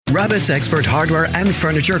Rabbit's Expert Hardware and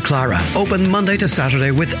Furniture Clara. Open Monday to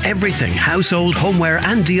Saturday with everything household, homeware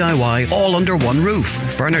and DIY all under one roof.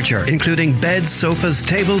 Furniture including beds, sofas,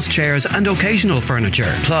 tables, chairs and occasional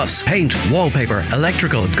furniture. Plus paint, wallpaper,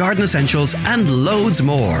 electrical, garden essentials and loads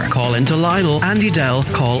more. Call into Lionel, Andy Dell,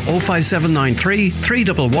 call 05793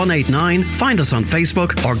 31189, find us on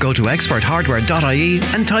Facebook or go to experthardware.ie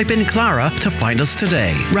and type in Clara to find us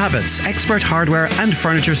today. Rabbit's Expert Hardware and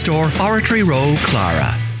Furniture Store, Oratory Row,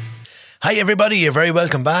 Clara. Hi everybody, you're very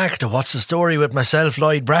welcome back to What's the Story with myself,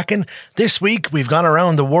 Lloyd Bracken. This week we've gone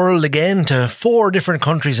around the world again to 4 different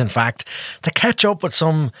countries in fact to catch up with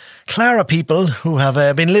some Clara people who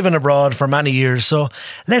have been living abroad for many years. So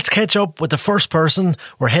let's catch up with the first person.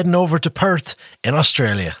 We're heading over to Perth in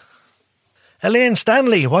Australia. Elaine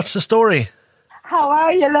Stanley, what's the story? How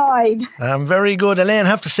are you, Lloyd? I'm very good. Elaine, I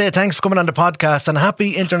have to say thanks for coming on the podcast and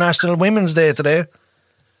happy International Women's Day today.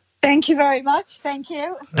 Thank you very much. Thank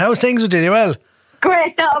you. How's things with you? You well?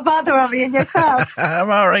 Great. Not a bother of you and yourself.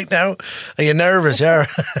 I'm all right now. Are you nervous? Yeah.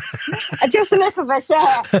 Just a little bit,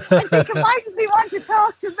 yeah. I think you might be want to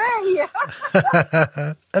talk to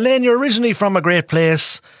me. Elaine, you're originally from a great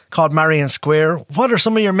place called Marion Square. What are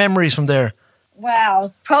some of your memories from there?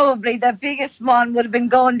 Well, probably the biggest one would have been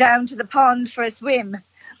going down to the pond for a swim.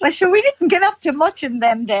 Well, sure, we didn't get up to much in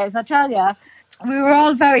them days, I tell you. We were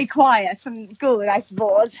all very quiet and good, I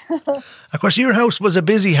suppose. Of course, your house was a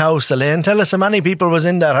busy house, Elaine. Tell us how many people was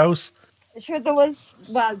in that house. Sure,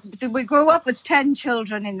 we grew up with 10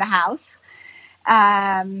 children in the house.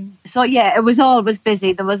 So, yeah, it was always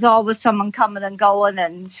busy. There was always someone coming and going.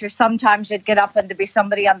 And sure, sometimes you'd get up and there'd be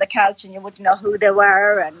somebody on the couch and you wouldn't know who they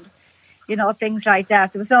were and, you know, things like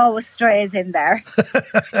that. There was always strays in there.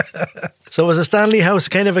 So was the Stanley house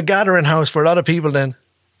kind of a gathering house for a lot of people then?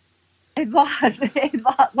 It was.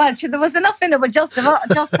 Well, sure, there was enough in it with just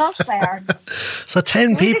us there. So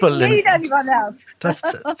 10 people. We didn't need anyone else.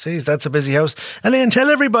 That's a busy house. Elaine, tell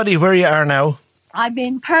everybody where you are now. I'm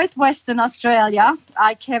in Perth, Western Australia.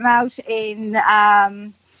 I came out in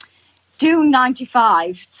June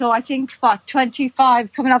 95. So I think,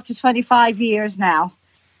 25, coming up to 25 years now.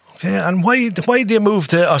 Okay, and why did you move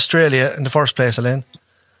to Australia in the first place, Elaine?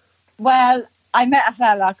 Well, I met a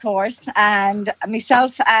fella, of course, and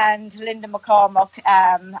myself and Linda McCormack,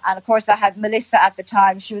 and of course I had Melissa at the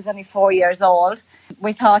time. She was only 4 years old.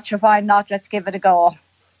 We thought, sure, why not? Let's give it a go.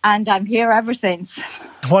 And I'm here ever since.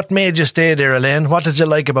 What made you stay there, Elaine? What did you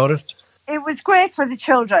like about it? It was great for the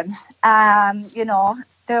children. You know,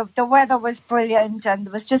 the weather was brilliant, and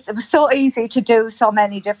it was so easy to do so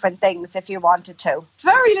many different things if you wanted to. It's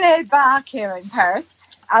very laid back here in Perth.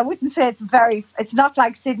 I wouldn't say it's not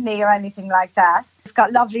like Sydney or anything like that. We've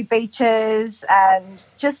got lovely beaches and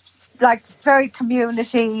just like very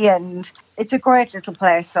community, and it's a great little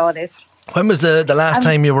place, so it is. When was the last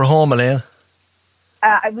time you were home, Elaine?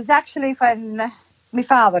 It was actually when my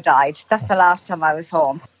father died. That's the last time I was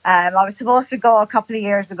home. I was supposed to go a couple of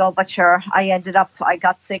years ago, but sure, I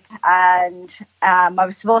got sick, and I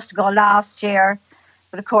was supposed to go last year.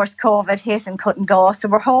 But of course, COVID hit and couldn't go. So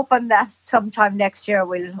we're hoping that sometime next year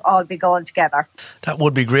we'll all be going together. That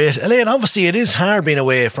would be great. Elaine, obviously it is hard being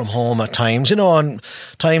away from home at times, you know, on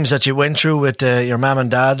times that you went through with your mum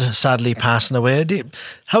and dad sadly passing away.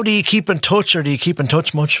 How do you keep in touch, or do you keep in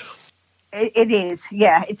touch much? It is,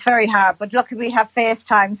 yeah. It's very hard. But luckily we have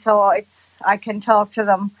FaceTime, so I can talk to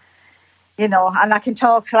them, you know, and I can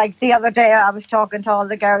talk to, like the other day I was talking to all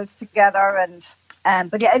the girls together.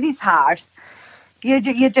 But yeah, it is hard. You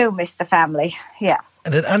do miss the family, yeah.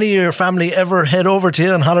 And did any of your family ever head over to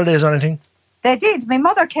you on holidays or anything? They did. My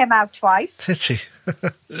mother came out twice. Did she?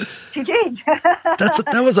 She did.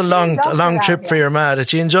 That was a long trip for your ma. Did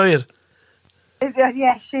she enjoy it?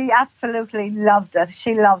 Yeah, she absolutely loved it.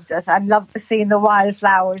 She loved it and loved seeing the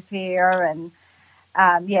wildflowers here.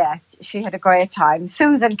 And yeah, she had a great time.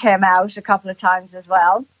 Susan came out a couple of times as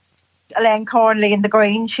well. Elaine Cornley in the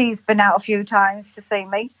Green, she's been out a few times to see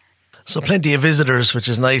me. So plenty of visitors, which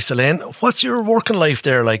is nice, Elaine. What's your working life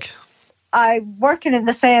there like? I'm working in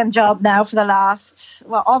the same job now for the last,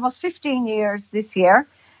 almost 15 years this year.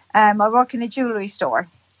 I work in a jewellery store.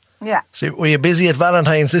 Yeah. So were you busy at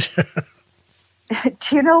Valentine's this year?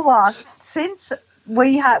 Do you know what? Since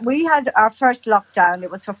we had our first lockdown, it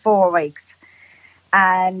was for 4 weeks.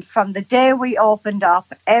 And from the day we opened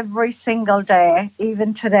up, every single day,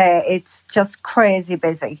 even today, it's just crazy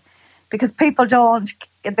busy. Because people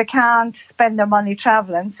they can't spend their money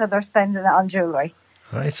travelling, so they're spending it on jewellery.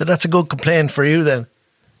 Right, so that's a good complaint for you then.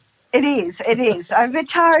 It is. I'm a bit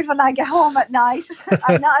tired when I get home at night.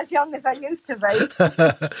 I'm not as young as I used to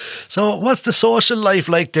be. So what's the social life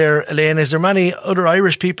like there, Elaine? Is there many other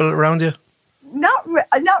Irish people around you?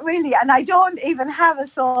 Not really, and I don't even have a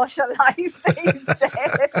social life these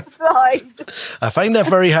days. Right. I find that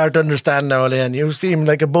very hard to understand now, Elaine. You seem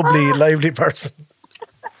like a bubbly, lively person.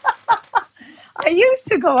 I used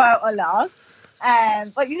to go out a lot,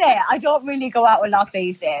 but yeah, I don't really go out a lot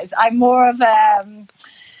these days. I'm more of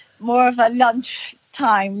a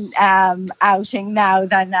lunchtime outing now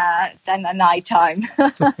than a nighttime.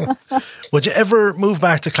 Would you ever move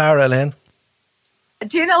back to Clara, Elaine?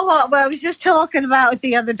 Do you know what? Well, I was just talking about it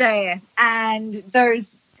the other day, and there's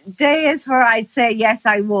days where I'd say yes,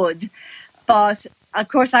 I would, but of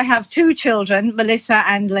course I have 2 children, Melissa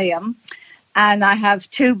and Liam. And I have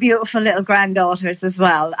 2 beautiful little granddaughters as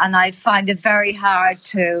well. And I find it very hard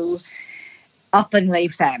to up and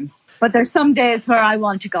leave them. But there's some days where I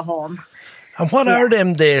want to go home. And what are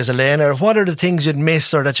them days, Elaine? Or what are the things you'd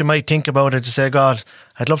miss or that you might think about it to say, God,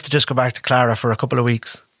 I'd love to just go back to Clara for a couple of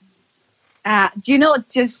weeks? Do you know,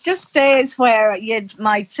 just days where you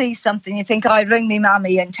might see something, you think, oh, I'd ring me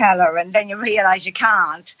mommy and tell her. And then you realise you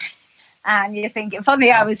can't. And you think, if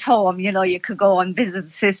only I was home, you know, you could go and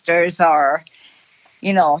visit sisters or,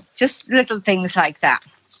 you know, just little things like that.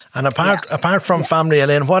 And apart from family,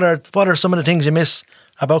 Elaine, what are some of the things you miss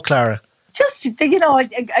about Clara? Just, you know,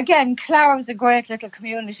 again, Clara was a great little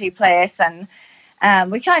community place, and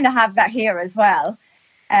we kind of have that here as well.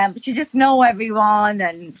 But you just know everyone,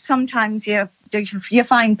 and sometimes you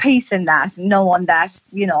find peace in that, knowing that,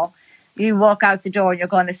 you know, you walk out the door and you're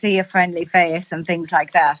going to see a friendly face and things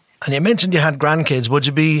like that. And you mentioned you had grandkids. Would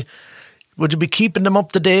you be keeping them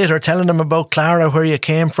up to date or telling them about Clara, where you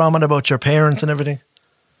came from and about your parents and everything?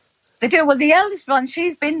 They do. Well, the eldest one,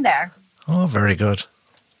 she's been there. Oh, very good.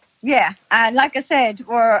 Yeah. And like I said,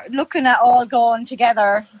 we're looking at all going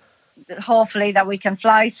together, hopefully that we can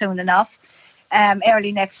fly soon enough,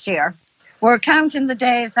 early next year. We're counting the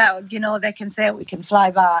days that, you know, they can say we can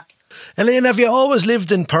fly back. Elaine, have you always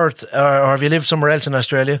lived in Perth or have you lived somewhere else in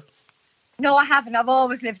Australia? No, I haven't. I've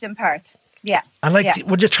always lived in Perth. Yeah. And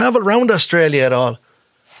would you travel around Australia at all?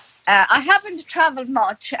 I haven't travelled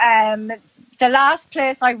much. The last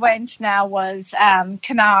place I went now was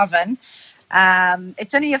Carnarvon.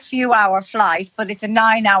 It's only a few hour flight, but it's a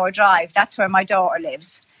 9-hour drive. That's where my daughter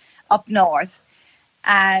lives, up north.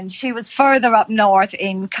 And she was further up north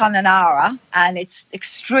in Connemara, and it's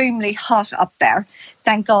extremely hot up there.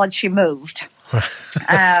 Thank God she moved.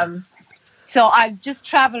 So I just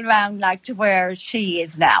travelled around like to where she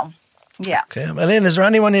is now. Yeah. Okay. Elaine, is there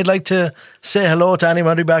anyone you'd like to say hello to,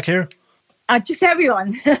 anybody back here? Just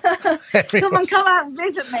everyone. Someone come out and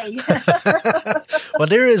visit me. Well,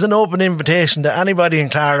 there is an open invitation to anybody in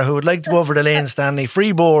Clara who would like to go over to Elaine Stanley.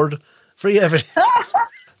 Free board, free everything.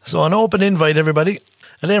 So an open invite, everybody.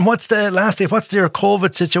 Elaine, what's your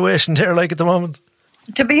COVID situation there like at the moment?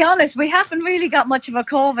 To be honest, we haven't really got much of a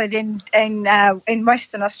COVID in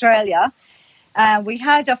Western Australia. We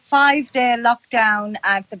had a 5-day lockdown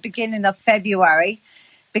at the beginning of February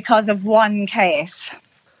because of one case.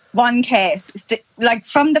 One case. Like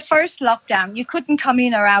from the first lockdown, you couldn't come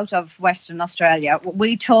in or out of Western Australia.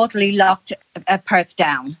 We totally locked Perth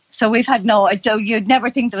down. So we've had you'd never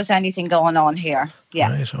think there was anything going on here.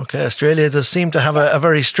 Yeah. Right, okay. Australia does seem to have a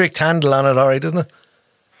very strict handle on it, all right, doesn't it?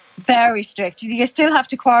 Very strict. You still have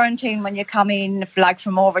to quarantine when you come in, like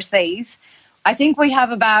from overseas. I think we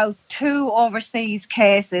have about 2 overseas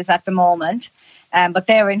cases at the moment, but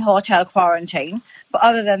they're in hotel quarantine. But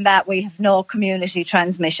other than that, we have no community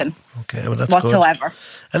transmission. Okay, well, that's whatsoever.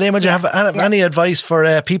 Good. Elaine, would you have any advice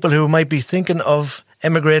for people who might be thinking of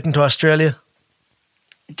emigrating to Australia?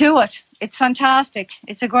 Do it. It's fantastic.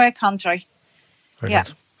 It's a great country. Very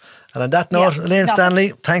good. And on that note, Elaine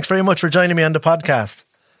Stanley, thanks very much for joining me on the podcast.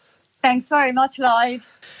 Thanks very much, Lloyd.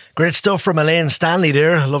 Great stuff from Elaine Stanley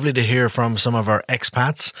there. Lovely to hear from some of our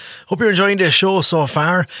expats. Hope you're enjoying this show so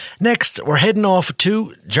far. Next, we're heading off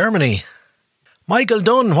to Germany. Michael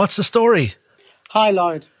Dunn, what's the story? Hi,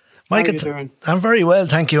 Lloyd. Michael, how are you doing? I'm very well,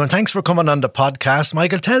 thank you. And thanks for coming on the podcast.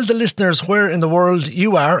 Michael, tell the listeners where in the world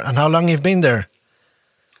you are and how long you've been there.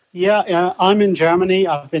 Yeah, I'm in Germany.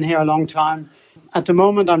 I've been here a long time. At the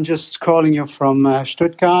moment, I'm just calling you from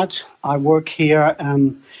Stuttgart. I work here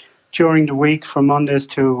during the week from Mondays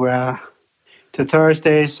to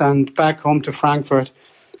Thursdays and back home to Frankfurt.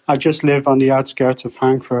 I just live on the outskirts of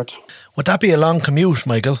Frankfurt. Would that be a long commute,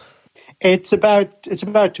 Michael? It's about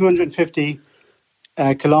 250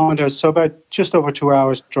 kilometres, so about just over 2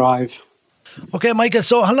 hours drive. Okay, Michael,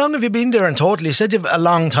 so how long have you been there in total? You said you've a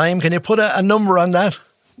long time. Can you put a number on that?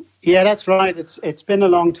 Yeah, that's right. It's been a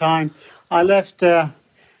long time. I left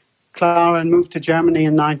Clara and moved to Germany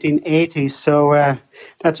in 1980, so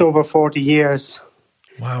that's over 40 years.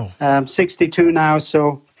 Wow. 62 now,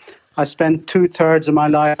 so I spent 2/3 of my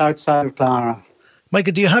life outside of Clara.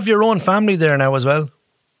 Michael, do you have your own family there now as well?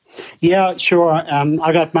 Yeah, sure.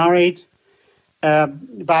 I got married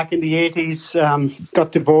back in the 80s,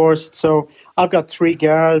 got divorced. So I've got 3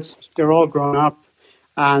 girls. They're all grown up.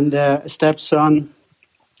 And a stepson,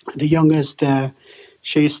 the youngest,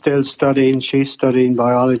 she's still studying. She's studying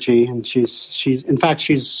biology. And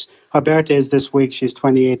her birthday is this week. She's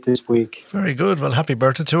 28 this week. Very good. Well, happy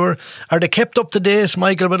birthday to her. Are they kept up to date,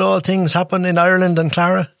 Michael, with all things happen in Ireland and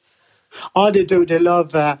Clara? Oh, they do. They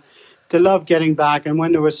love getting back. And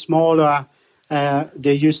when they were smaller,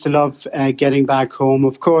 they used to love getting back home.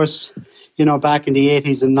 Of course, back in the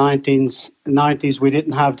 80s and 90s, we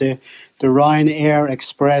didn't have the Ryanair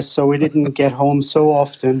Express, so we didn't get home so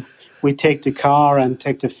often. We'd take the car and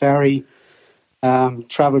take the ferry,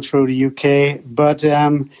 travel through the UK. But,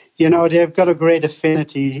 they've got a great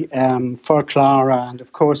affinity for Clara and,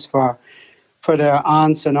 of course, for their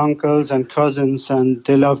aunts and uncles and cousins, and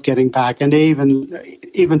they love getting back. And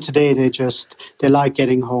even today, they like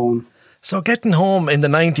getting home. So getting home in the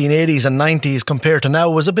 1980s and 90s compared to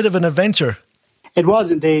now was a bit of an adventure. It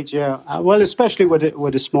was indeed, yeah. Well, especially with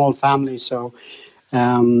a small family. So,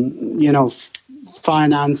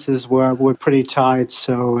 finances were pretty tight.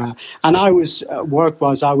 So, and I was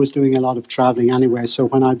doing a lot of traveling anyway. So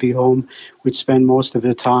when I'd be home, we'd spend most of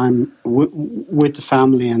the time with the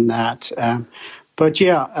family and that.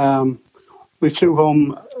 We flew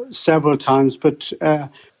home several times, but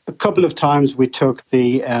a couple of times we took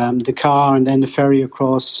the car and then the ferry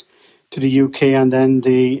across to the UK and then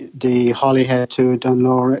the Holyhead to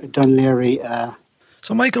Dunleary.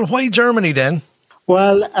 So, Michael, why Germany then?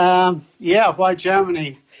 Well, why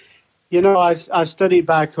Germany? I studied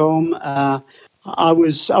back home. I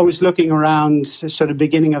was looking around sort of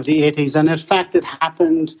beginning of the 80s, and in fact, it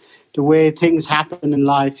happened the way things happen in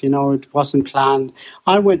life. It wasn't planned.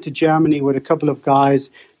 I went to Germany with a couple of guys,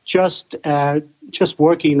 just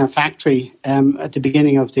working in a factory at the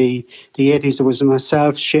beginning of the 80s. There was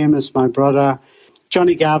myself, Seamus, my brother,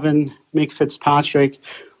 Johnny Gavin, Mick Fitzpatrick.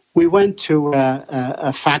 We went to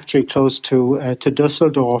a factory close to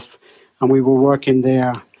Dusseldorf, and we were working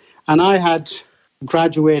there. And I had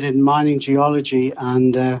graduated in mining geology,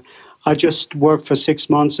 and I just worked for 6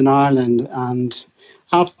 months in Ireland. And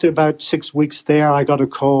after about 6 weeks there, I got a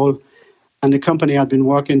call, and the company I'd been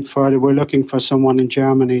working for, they were looking for someone in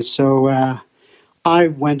Germany. So I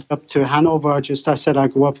went up to Hanover. I said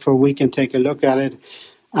I'd go up for a week and take a look at it.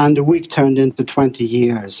 And the week turned into 20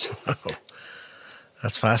 years.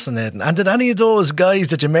 That's fascinating. And did any of those guys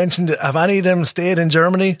that you mentioned, have any of them stayed in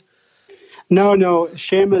Germany? No.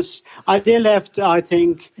 Seamus, they left, I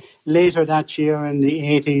think, later that year in the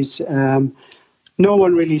 80s. No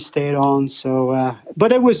one really stayed on. So,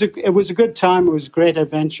 but it was a good time. It was a great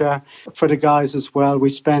adventure for the guys as well. We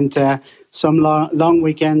spent some long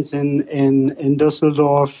weekends in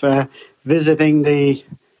Dusseldorf, visiting the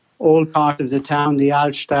old part of the town, the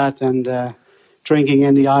Altstadt, and drinking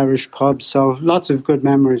in the Irish pub. So lots of good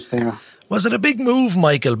memories there. Was it a big move,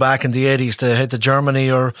 Michael, back in the 80s to head to Germany,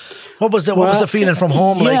 or what was the feeling from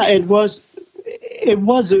home like? Yeah, it was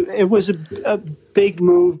a big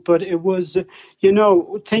move, but it was,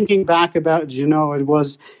 thinking back about it, it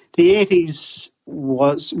was the 80s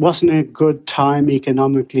wasn't a good time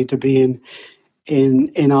economically to be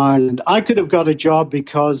in Ireland. I could have got a job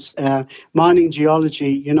because mining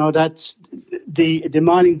geology, that's the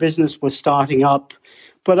mining business was starting up.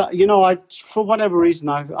 But, I for whatever reason,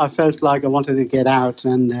 I felt like I wanted to get out.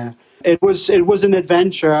 And it was an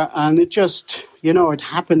adventure. And it just, it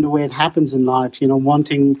happened the way it happens in life. One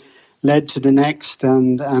thing led to the next.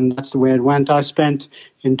 And that's the way it went. I spent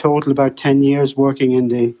in total about 10 years working in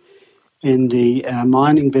the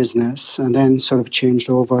mining business, and then sort of changed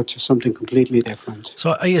over to something completely different.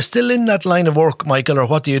 So are you still in that line of work, Michael, or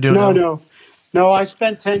what do you do now? No, I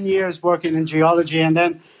spent 10 years working in geology, and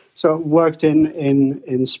then worked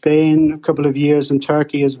in Spain, a couple of years in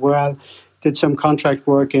Turkey as well, did some contract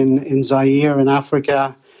work in Zaire in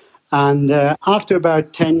Africa. And after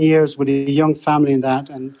about 10 years with a young family in that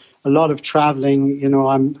and a lot of traveling,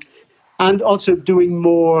 and also doing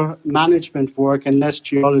more management work and less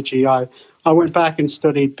geology, I went back and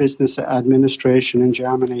studied business administration in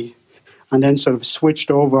Germany, and then sort of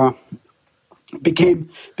switched over, became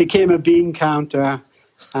a bean counter,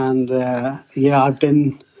 and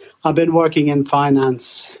I've been working in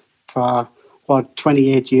finance for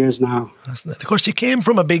 28 years now. Of course, you came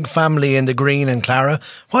from a big family in the Green in Clara.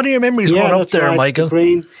 What are your memories growing up there, right, Michael? The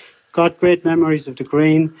Green, got great memories of the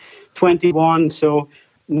Green. 21, so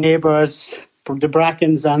neighbours, the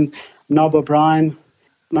Brackens and Nob O'Brien.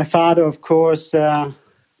 My father, of course,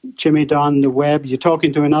 Jimmy Dunn, the Webb. You're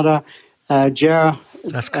talking to another Ger.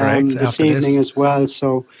 That's correct. This After evening this. as well.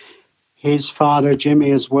 So his father,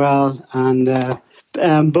 Jimmy, as well, and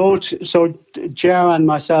both. So Ger and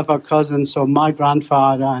myself are cousins. So my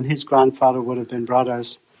grandfather and his grandfather would have been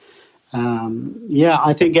brothers.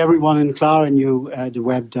 I think everyone in Clara knew the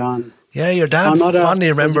Webb Dunn. Yeah, your dad My mother fondly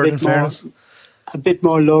was remembered, in fairness. a bit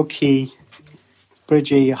more low key.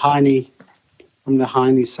 Bridgie Heine from the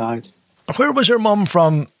Heine side. Where was your mum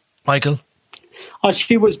from, Michael? Oh,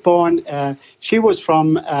 she was born. She was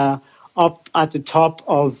from up at the top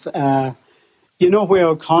of. You know where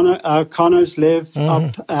O'Connors live,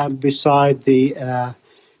 up beside the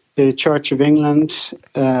Church of England,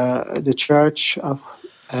 the church.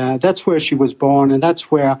 That's where she was born, and that's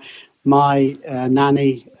where my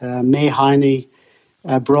nanny May Heine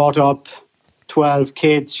brought up 12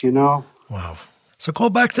 kids. You know. Wow. So go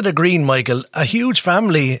back to the Green, Michael. A huge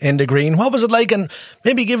family in the Green. What was it like? And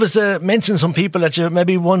maybe give us mention some people that you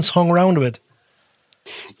maybe once hung around with.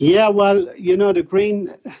 Yeah, well, you know, the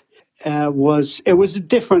Green was a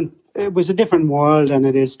different world than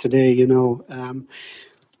it is today. You know,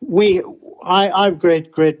 I have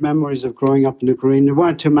great memories of growing up in the Green. There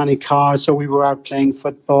weren't too many cars, so we were out playing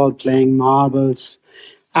football, playing marbles,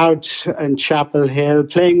 out in Chapel Hill,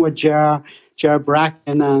 playing with Ger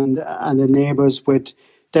Bracken and the neighbours with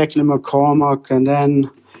Declan McCormack, and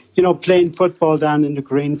then, you know, playing football down in the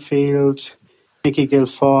Greenfield, Nicky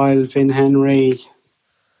Guilfoyle, Vin Henry,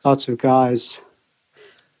 lots of guys.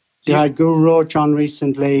 You had Guru Roach on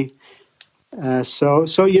recently. So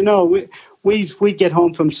you know, we get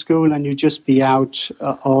home from school and you just be out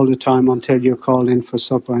all the time until you're called in for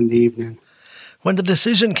supper in the evening. When the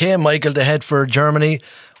decision came, Michael, to head for Germany,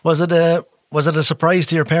 was it a surprise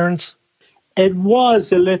to your parents? It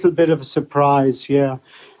was a little bit of a surprise, yeah.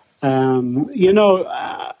 You know,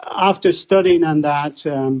 after studying and that,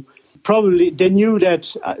 probably they knew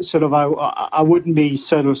that I wouldn't be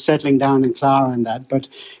sort of settling down in Clara and that, but,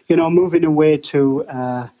 you know, moving away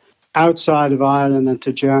to outside of Ireland and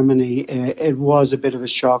to Germany, it was a bit of a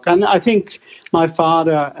shock. And I think my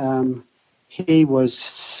father, he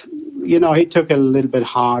was, you know, he took it a little bit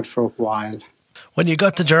hard for a while. When you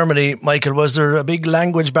got to Germany, Michael, was there a big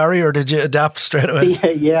language barrier or did you adapt straight away?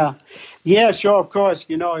 Yeah, sure, of course.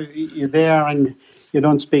 You know, you're there and you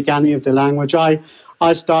don't speak any of the language. I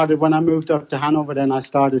started, when I moved up to Hanover, then I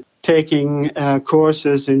started taking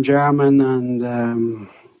courses in German and,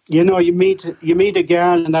 you know, you meet a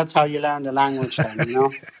girl and that's how you learn the language then, you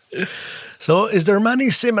know. So is there many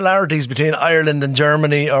similarities between Ireland and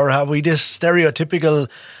Germany, or have we this stereotypical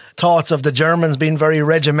thoughts of the Germans being very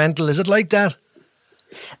regimental? Is it like that?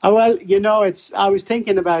 Well, you know, I was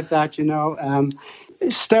thinking about that, you know.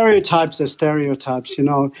 Stereotypes are stereotypes, you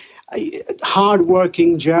know.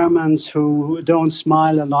 Hard-working Germans who don't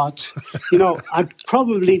smile a lot. You know,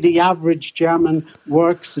 probably the average German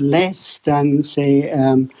works less than, say,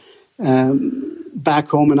 back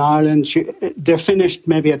home in Ireland. They're finished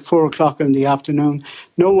maybe at 4 o'clock in the afternoon.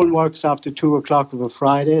 No one works after 2 o'clock of a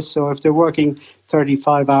Friday. So if they're working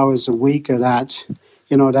 35 hours a week or that,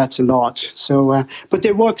 you know, that's a lot. So, but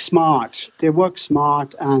they work smart.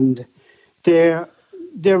 And they're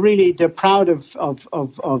proud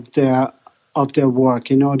of their work.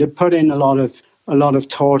 You know, they put in a lot of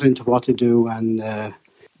thought into what they do, and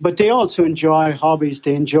but they also enjoy hobbies.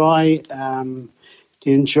 They enjoy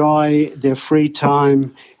their free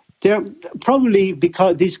time. They're probably,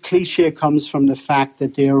 because this cliche comes from the fact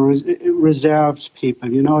that they're reserved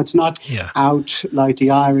people. You know, it's not out like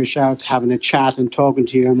the Irish, out having a chat and talking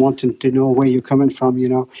to you and wanting to know where you're coming from. You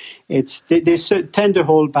know, they tend to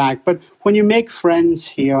hold back. But when you make friends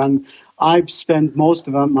here, and I've spent most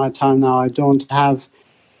of my time now,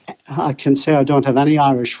 I can say I don't have any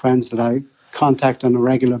Irish friends that I contact on a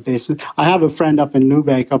regular basis. I have a friend up in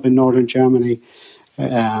Lübeck, up in northern Germany,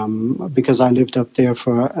 because I lived up there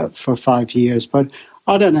for 5 years. But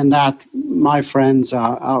other than that, my friends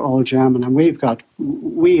are all German, and we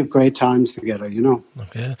have great times together, you know.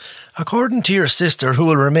 Okay. According to your sister, who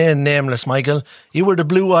will remain nameless, Michael, you were the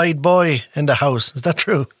blue-eyed boy in the house. Is that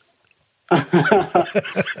true?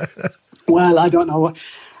 Well, I don't know.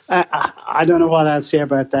 I don't know what I'll say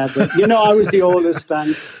about that, but you know, I was the oldest,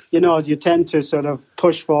 and you know, you tend to sort of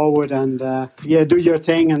push forward and do your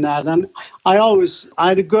thing and that. And I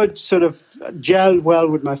had a good sort of gelled well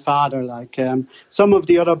with my father. Like some of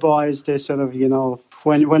the other boys, they sort of, you know,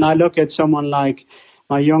 when I look at someone like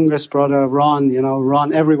my youngest brother Ron, you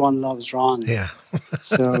know, everyone loves Ron. Yeah.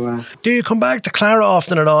 So do you come back to Clara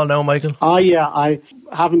often at all now, Michael? Oh yeah, I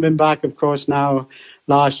haven't been back, of course, now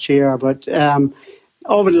last year, but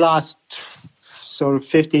over the last sort of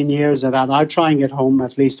 15 years of that. I try and get home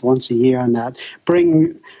at least once a year and that.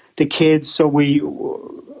 Bring the kids, so we,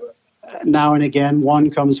 now and again,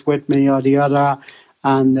 one comes with me or the other.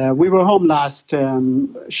 And we were home last,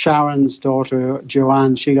 Sharon's daughter,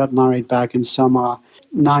 Joanne, she got married back in summer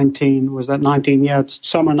 19, was that 19? Yeah, it's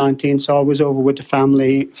summer 19, so I was over with the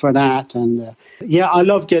family for that. And yeah, I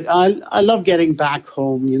love getting back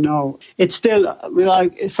home, you know. It's still,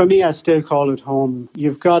 for me, I still call it home.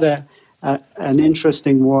 You've got an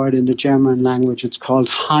interesting word in the German language. It's called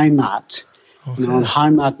Heimat. Okay. You know, and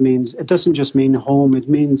Heimat means, it doesn't just mean home, it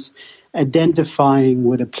means identifying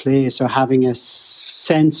with a place or having a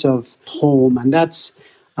sense of home. And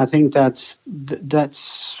I think that's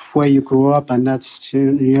where you grew up, and that's,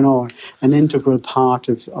 you know, an integral part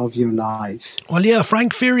of your life. Well, yeah,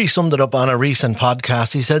 Frank Feary summed it up on a recent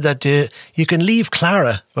podcast. He said that you can leave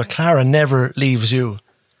Clara, but Clara never leaves you.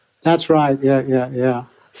 That's right, yeah.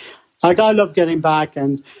 Like, I love getting back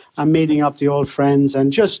and meeting up the old friends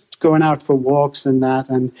and just going out for walks and that,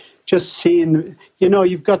 and just seeing, you know,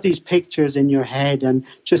 you've got these pictures in your head and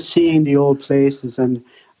just seeing the old places and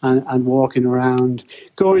walking around,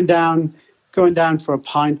 going down for a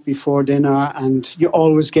pint before dinner, and you're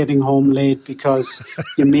always getting home late because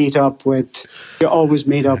you always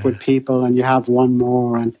meet up with people and you have one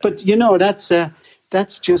more. But you know,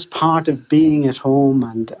 that's just part of being at home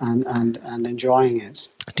and enjoying it.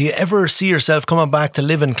 Do you ever see yourself coming back to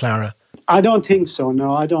live in Clara? I don't think so.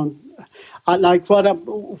 No, I don't.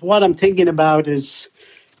 What I'm thinking about is,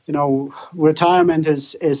 you know, retirement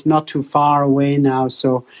is not too far away now.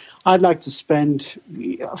 So I'd like to spend,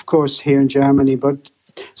 of course, here in Germany, but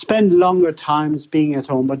spend longer times being at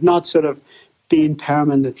home, but not sort of being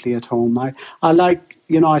permanently at home. I like,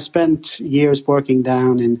 you know, I spent years working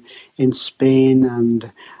down in Spain,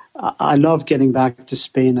 and I love getting back to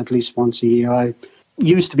Spain at least once a year. I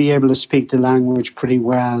used to be able to speak the language pretty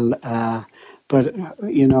well, but,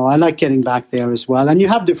 you know, I like getting back there as well. And you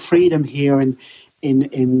have the freedom here in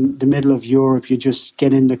the middle of Europe. You just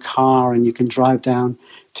get in the car and you can drive down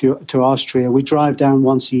to Austria. We drive down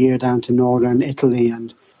once a year down to northern Italy,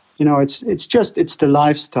 and, you know, it's the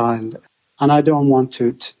lifestyle, and I don't want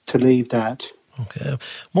to leave that. Okay.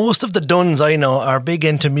 Most of the Duns I know are big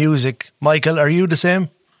into music. Michael, are you the same?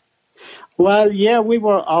 Well, yeah, we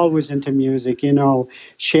were always into music, you know,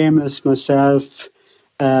 Seamus, myself,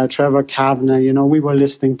 Trevor Kavanagh, you know, we were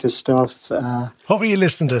listening to stuff. What were you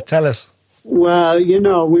listening to? Tell us. Well, you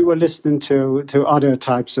know, we were listening to other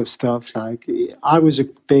types of stuff. Like, I was a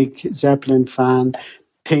big Zeppelin fan,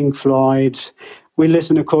 Pink Floyd. We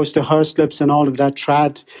listened, of course, to Herslips and all of that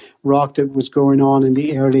trad rock that was going on in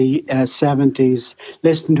the early 70s.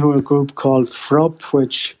 Listened to a group called Frupp,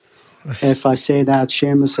 which, if I say that,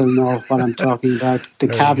 Seamus will know what I'm talking about. The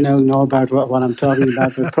Kavanagh will know about what I'm talking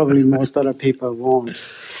about, but probably most other people won't.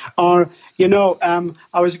 Or, you know,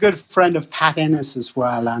 I was a good friend of Pat Ennis as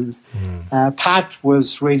well, and Pat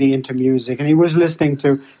was really into music, and he was listening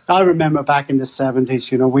to, I remember back in the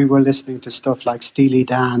 70s, you know, we were listening to stuff like Steely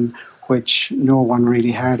Dan, which no one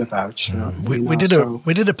really heard about. You know, we did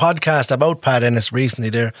a podcast about Pat Ennis recently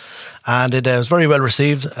there, and it was very well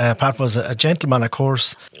received. Pat was a gentleman, of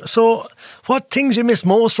course. So what things you miss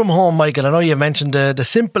most from home, Michael? I know you mentioned the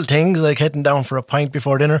simple things like heading down for a pint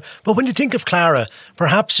before dinner, but when you think of Clara,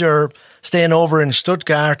 perhaps you're staying over in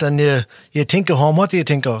Stuttgart and you think of home. What do you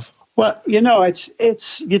think of? Well, you know, it's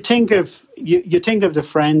you think of the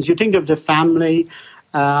friends, you think of the family,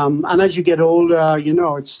 and as you get older, you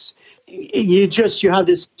know, you have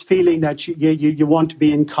this feeling that you want to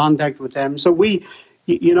be in contact with them. So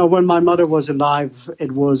you know, when my mother was alive,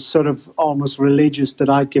 it was sort of almost religious that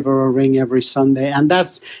I'd give her a ring every Sunday, and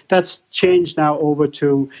that's changed now over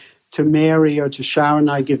to Mary or to Sharon.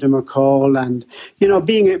 I give them a call, and, you know,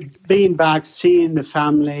 being back, seeing the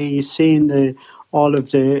family, seeing all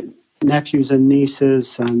of the nephews and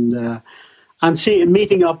nieces, and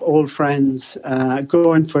meeting up old friends,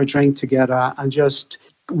 going for a drink together, and just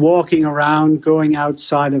walking around, going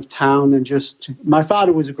outside of town, and my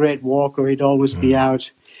father was a great walker. He'd always be out.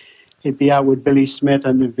 He'd be out with Billy Smith,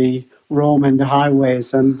 and he'd be roaming the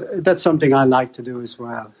highways, and that's something I like to do as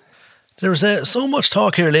well. There's so much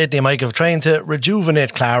talk here lately, Mike, of trying to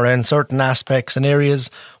rejuvenate Clara in certain aspects and areas.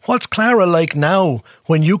 What's Clara like now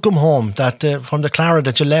when you come home from the Clara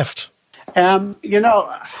that you left? You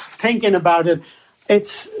know, thinking about it,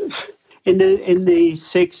 it's in the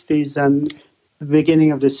 60s and the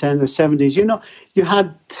beginning of the 70s, you know, you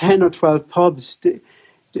had 10 or 12 pubs.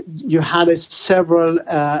 You had several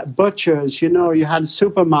butchers, you know, you had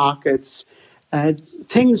supermarkets.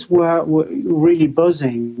 Things were really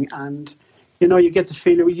buzzing, and you get the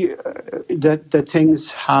feeling that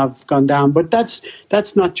things have gone down. But that's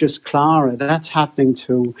not just Clara. That's happening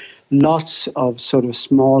to lots of sort of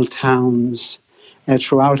small towns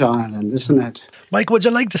throughout Ireland, isn't it? Mike, would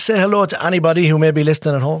you like to say hello to anybody who may be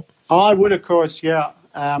listening at home? Oh, I would, of course, yeah.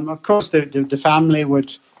 Of course, the family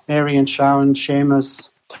with Mary and Sharon, Seamus,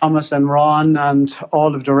 Thomas and Ron, and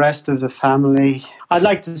all of the rest of the family. I'd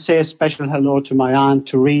like to say a special hello to my aunt,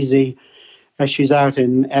 Therese. She's out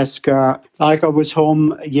in Esker. I was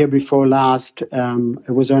home a year before last.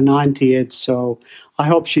 It was her 90th, so I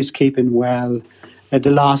hope she's keeping well.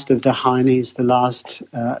 The last of the Heinies,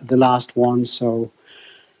 the last one. So,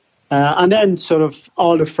 and then sort of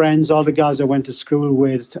all the friends, all the guys I went to school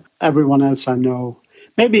with, everyone else I know.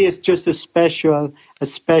 Maybe it's just a special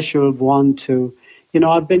one to,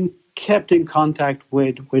 I've been kept in contact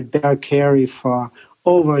with Bear Carey for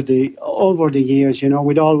over the years.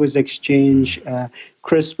 We'd always exchange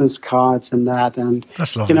Christmas cards and that. And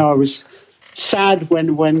that's lovely. I was sad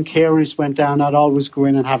when Carey's went down. I'd always go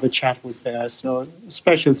in and have a chat with Bear. So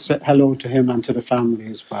special hello to him and to the family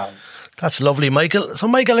as well. That's lovely, Michael. So,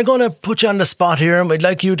 Michael, I'm going to put you on the spot here, and we'd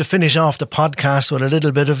like you to finish off the podcast with a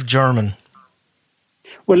little bit of German.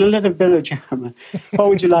 Well, a little bit of German. What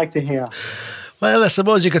would you like to hear? Well, I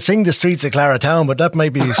suppose you could sing The Streets of Clara Town, but that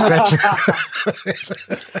might be stretching.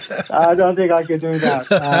 I don't think I could do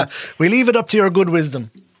that. We leave it up to your good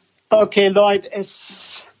wisdom. Okay, Lloyd,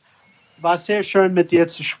 es war sehr schön, mit dir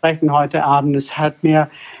zu sprechen heute Abend. Es hat mir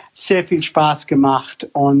sehr viel Spaß gemacht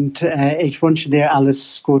und ich wünsche dir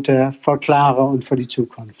alles Gute für Clara und für die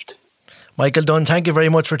Zukunft. Michael Dunn, thank you very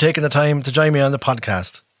much for taking the time to join me on the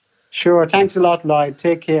podcast. Sure, thanks a lot, Lloyd.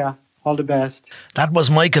 Take care. All the best. That was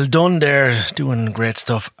Michael Dunn there doing great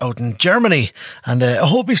stuff out in Germany. And I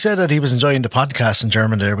hope he said that he was enjoying the podcast in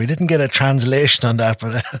German there. We didn't get a translation on that,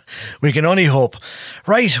 but we can only hope.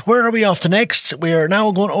 Right, where are we off to next? We are now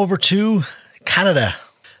going over to Canada.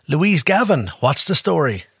 Louise Gavin, what's the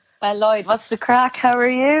story? Well, Lloyd, what's the crack? How are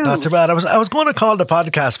you? Not too bad. I was going to call the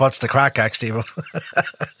podcast What's the Crack, actually.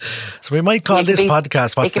 So we might call this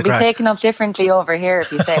podcast What's the Crack. It could be taken up differently over here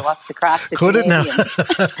if you say What's the Crack to Could Canadians.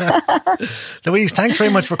 it now? Louise, thanks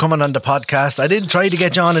very much for coming on the podcast. I did try to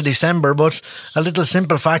get you on in December, but a little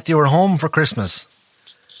simple fact, you were home for Christmas.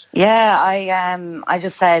 Yeah, I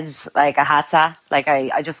just said, I had to.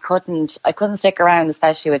 I just couldn't stick around,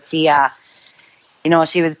 especially with Fia.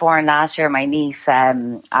 She was born last year, my niece,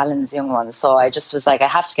 Alan's young one. So I just was like, I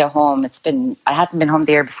have to get home. I hadn't been home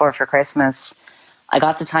the year before for Christmas. I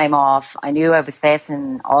got the time off. I knew I was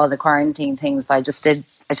facing all the quarantine things, but I just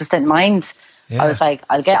didn't mind. Yeah. I was like,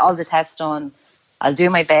 I'll get all the tests done. I'll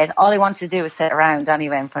do my bit. All I wanted to do was sit around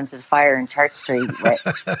anyway in front of the fire in Church Street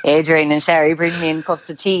with Adrian and Sherry bring me in cups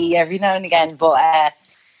of tea every now and again. But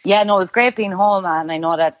it was great being home, and I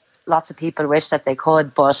know that lots of people wish that they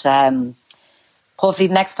could, but hopefully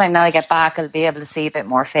next time now I get back, I'll be able to see a bit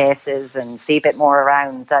more faces and see a bit more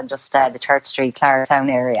around than just the Church Street,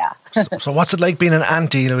 Claratown area. So what's it like being an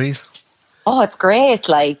auntie, Louise? Oh, it's great.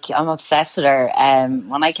 I'm obsessed with her.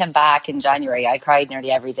 When I came back in January, I cried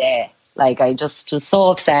nearly every day. I just was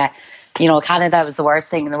so upset. Canada was the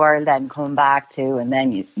worst thing in the world then coming back to, and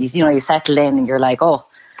then you settle in and you're like, oh,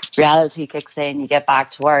 reality kicks in, you get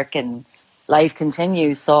back to work and life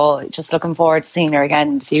continues. So just looking forward to seeing her again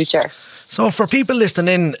in the future. So for people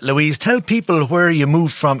listening in, Louise, tell people where you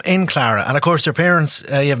moved from in Clara. And of course your parents,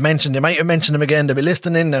 you might have mentioned them again, they'll be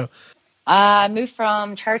listening in now. I moved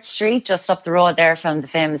from Church Street, just up the road there from the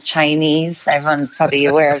famous Chinese. Everyone's probably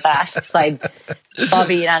aware of that. Beside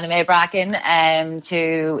Bobby and Anna Mae Bracken,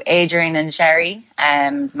 to Adrian and Sherry.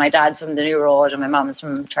 My dad's from the New Road and my mum is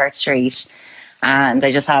from Church Street. And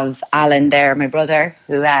I just have Alan there, my brother,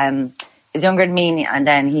 who is younger than me. And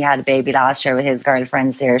then he had a baby last year with his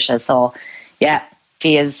girlfriend, Saoirse. So, yeah,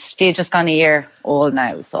 Fia's just gone a year old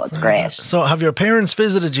now. So it's great. So have your parents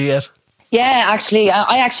visited you yet? Yeah, actually,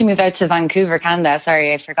 I actually moved out to Vancouver, Canada.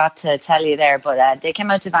 Sorry, I forgot to tell you there, but they came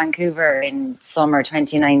out to Vancouver in summer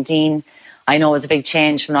 2019. I know it was a big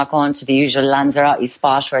change from not going to the usual Lanzarote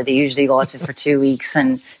spot where they usually go to for 2 weeks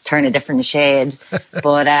and turn a different shade.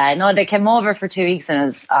 But no, they came over for 2 weeks and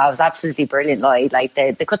it was absolutely brilliant, Lloyd.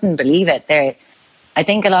 They couldn't believe it. I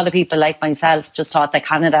think a lot of people like myself just thought that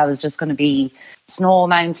Canada was just going to be snow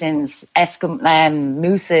mountains,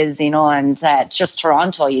 mooses, and just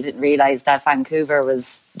Toronto. You didn't realise that Vancouver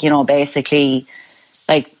was, basically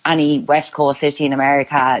like any West Coast city in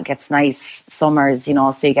America. It gets nice summers,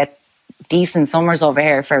 so you get decent summers over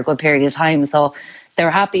here for a good period of time. So they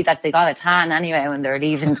were happy that they got a tan anyway when they were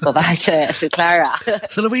leaving to go back to Clara.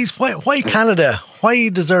 So Louise, why Canada? Why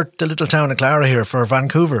desert the little town of Clara here for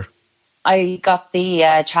Vancouver? I got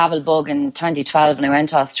the travel bug in 2012 and I went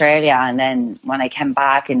to Australia. And then when I came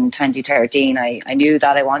back in 2013, I knew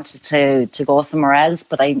that I wanted to go somewhere else,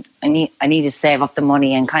 but I needed to save up the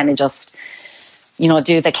money and kind of just,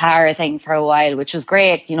 do the Clara thing for a while, which was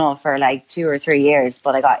great, for like 2 or 3 years.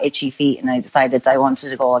 But I got itchy feet and I decided I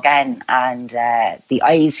wanted to go again. And the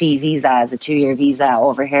IEC visa is a 2-year visa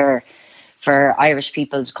over here for Irish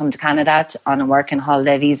people to come to Canada on a working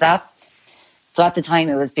holiday visa. So at the time,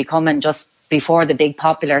 it was becoming just before the big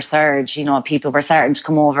popular surge. People were starting to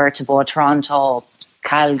come over to both Toronto,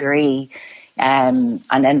 Calgary, and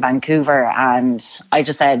then Vancouver. And I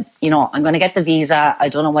just said, I'm going to get the visa. I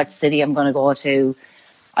don't know what city I'm going to go to.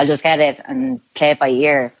 I'll just get it and play it by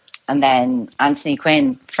ear. And then Anthony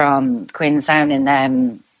Quinn from Queenstown in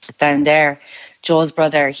down there, Joe's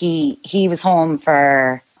brother, he was home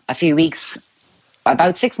for a few weeks,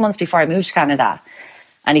 about 6 months before I moved to Canada.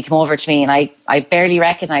 And he came over to me and I barely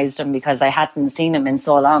recognised him because I hadn't seen him in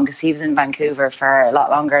so long, because he was in Vancouver for a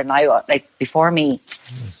lot longer than before me.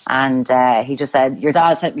 And he just said, your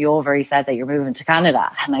dad sent me over. He said that you're moving to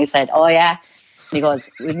Canada. And I said, oh yeah. And he goes,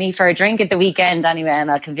 we'd meet for a drink at the weekend anyway,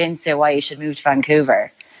 and I'll convince you why you should move to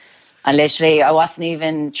Vancouver. And literally, I wasn't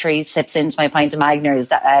even 3 sips into my pint of Magners,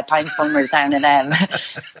 pint of Bulmers down in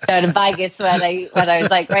down in Baggett's when I was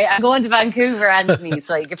like, right, I'm going to Vancouver, Anthony.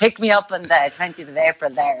 So you could pick me up on the 20th of April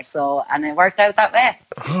there. So, and it worked out that way.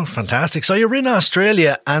 Oh, fantastic! So you're in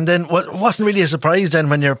Australia, and then what wasn't really a surprise then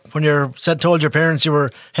when you're told your parents you were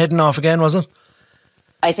heading off again, was it?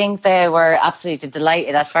 I think they were absolutely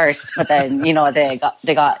delighted at first, but then, they got,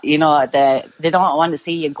 they don't want to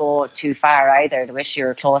see you go too far either. They wish you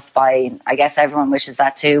were close by. I guess everyone wishes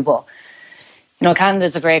that too. But,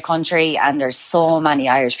 Canada's a great country and there's so many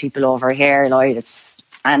Irish people over here, Lloyd.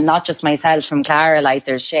 And not just myself from Clara, like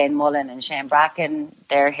there's Shane Mullen and Shane Bracken.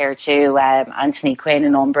 They're here too. Anthony Quinn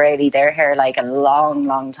and Owen Brady, they're here like a long,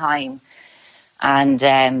 long time.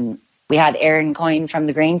 And, we had Erin Coyne from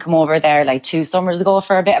The Green come over there like 2 summers ago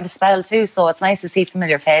for a bit of a spell too. So it's nice to see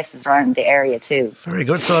familiar faces around the area too. Very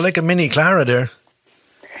good. So like a mini Clara there.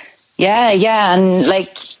 Yeah. And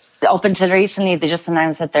like up until recently, they just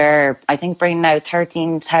announced that they're, I think, bringing out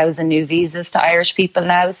 13,000 new visas to Irish people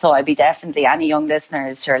now. So I'd be definitely, any young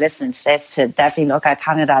listeners who are listening to this, to definitely look at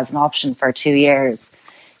Canada as an option for 2 years.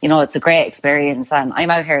 It's a great experience and I'm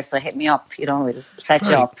out here, so hit me up, we'll set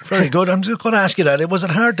you up. Very good. I'm just going to ask you that. Was it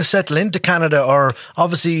hard to settle into Canada, or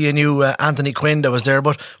obviously you knew Anthony Quinn that was there,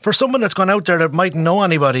 but for someone that's gone out there that mightn't know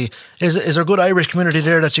anybody, is there a good Irish community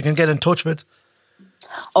there that you can get in touch with?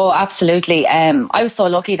 Oh, absolutely. I was so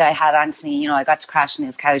lucky that I had Anthony, I got to crash on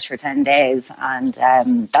his couch for 10 days and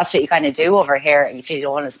that's what you kind of do over here if you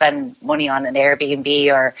don't want to spend money on an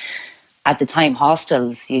Airbnb or at the time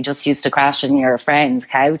hostels. You just used to crash on your friend's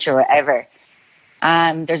couch or whatever.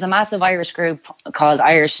 There's a massive Irish group called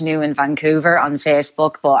Irish New in Vancouver on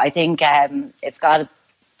Facebook, but I think it's got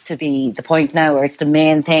to be the point now where it's the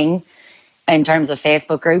main thing in terms of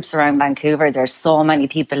Facebook groups around Vancouver. There's so many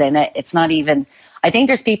people in it. It's not even, I think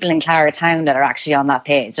there's people in Clara Town that are actually on that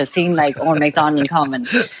page. I've seen like Owen McDonald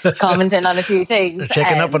commenting on a few things. They're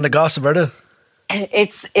checking up on the gossip, are they?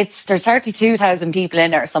 There's 32,000 people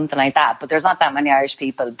in it or something like that, but there's not that many Irish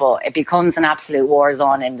people. But it becomes an absolute war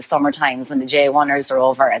zone in the summer times when the J1ers are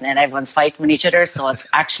over and then everyone's fighting with each other, so it's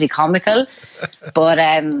actually comical. But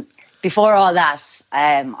before all that,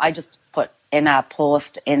 I just put in a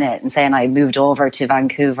post in it and saying I moved over to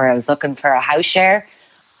Vancouver. I was looking for a house share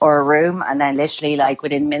or a room, and then literally like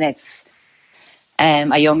within minutes,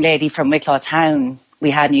 a young lady from Wicklow Town, we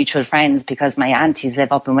had mutual friends because my aunties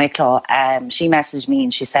live up in Wicklow. She messaged me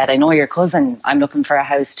and she said, I know your cousin. I'm looking for a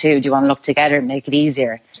house too. Do you want to look together and make it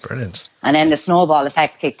easier? Brilliant. And then the snowball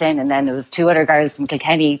effect kicked in. And then there was 2 other girls from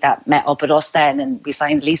Kilkenny that met up with us then and we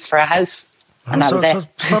signed a lease for a house. And that was it. So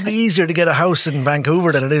it's probably easier to get a house in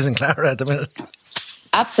Vancouver than it is in Clara at the minute.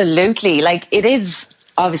 Absolutely. Like it is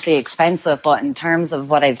obviously expensive, but in terms of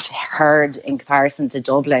what I've heard in comparison to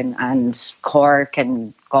Dublin and Cork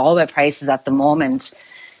and Galway prices at the moment,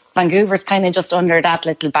 Vancouver's kind of just under that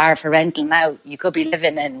little bar for rental now. You could be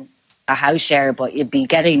living in a house share, but you'd be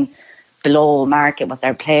getting below market what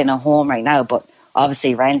they're paying a home right now. But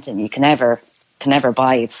obviously renting, you can never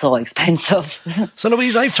buy. It's so expensive. So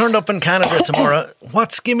Louise, I've turned up in Canada tomorrow.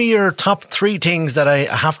 Give me your top 3 things that I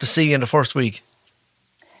have to see in the first week?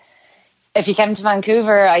 If you came to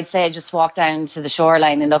Vancouver, I'd say just walk down to the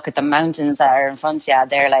shoreline and look at the mountains that are in front of you.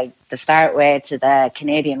 They're like the start way to the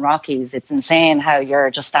Canadian Rockies. It's insane how you're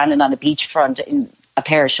just standing on a beachfront in a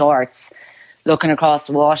pair of shorts, looking across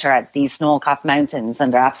the water at these snow-capped mountains,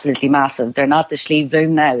 and they're absolutely massive. They're not the Slieve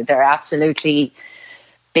Bloom now. They're absolutely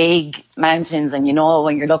big mountains, and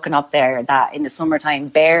when you're looking up there that in the summertime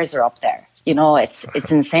bears are up there.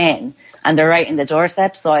 It's insane, and they're right in the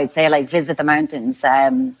doorstep. So I'd say like visit the mountains.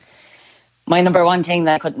 My number one thing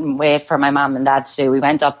that I couldn't wait for my mum and dad to do, we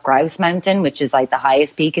went up Grouse Mountain, which is like the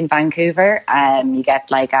highest peak in Vancouver. You get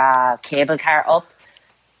like a cable car up,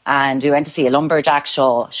 and we went to see a lumberjack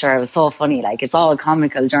show. Sure, it was so funny. Like, it's all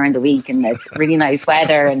comical during the week, and it's really nice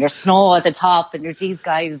weather, and there's snow at the top, and there's these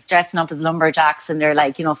guys dressing up as lumberjacks, and they're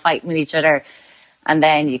like, fighting with each other. And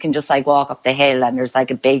then you can just like walk up the hill, and there's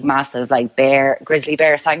like a big, massive like grizzly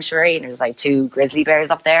bear sanctuary, and there's like 2 grizzly bears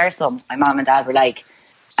up there. So my mom and dad were like,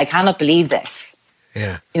 I cannot believe this.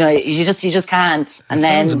 Yeah. You just can't. And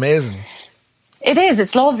then sounds amazing. It is.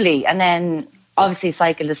 It's lovely. And then obviously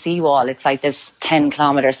cycle the seawall. It's like this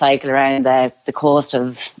 10-kilometre cycle around the coast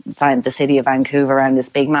of the city of Vancouver, around this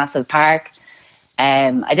big, massive park.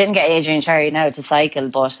 I didn't get Adrian Cherry now to cycle,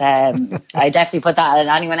 but I definitely put that on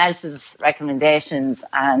anyone else's recommendations,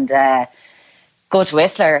 and go to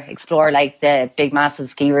Whistler, explore like the big, massive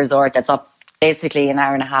ski resort that's up basically an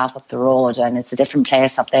hour and a half up the road, and it's a different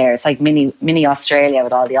place up there. It's like mini Australia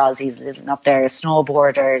with all the Aussies living up there,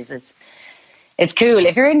 snowboarders. It's cool.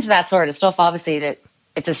 If you're into that sort of stuff, obviously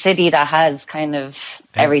it's a city that has kind of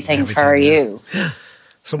everything for you.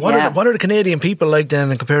 So what are the Canadian people like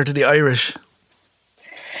then compared to the Irish?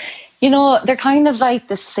 They're kind of like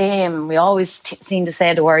the same. We always seem to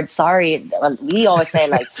say the word sorry. Well, we always say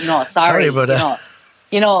like, sorry. Sorry about that.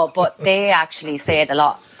 But they actually say it a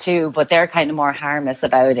lot too, but they're kind of more harmless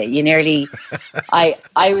about it.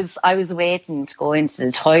 I was waiting to go into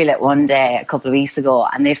the toilet one day a couple of weeks ago,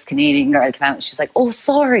 and this Canadian girl came out and she's like, oh,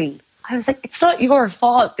 sorry. I was like, it's not your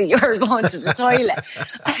fault that you're going to the toilet.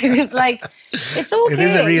 I was like, it's okay. It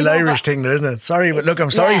is a real Irish thing, though, isn't it? Sorry, but look,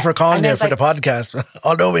 I'm sorry for calling you for the podcast,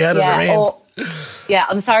 although we had it arranged.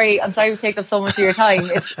 I'm sorry to take up so much of your time.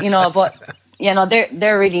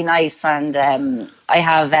 They're really nice, and I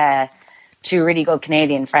have 2 really good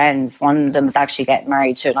Canadian friends. One of them is actually getting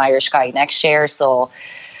married to an Irish guy next year, so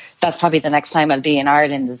that's probably the next time I'll be in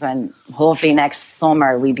Ireland, is when hopefully next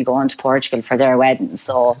summer we'll be going to Portugal for their wedding.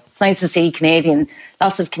 So it's nice to see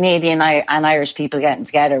lots of Canadian and Irish people getting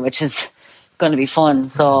together, which is going to be fun.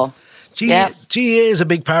 So GAA is a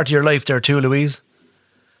big part of your life there too, Louise.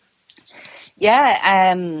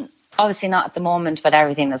 Yeah, obviously not at the moment, but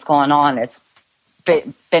everything that's going on, it's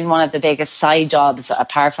been one of the biggest side jobs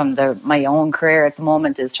apart from my own career at the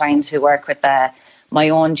moment, is trying to work with my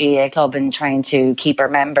own GAA club and trying to keep our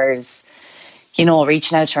members,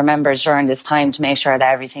 reaching out to our members during this time to make sure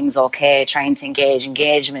that everything's okay, trying to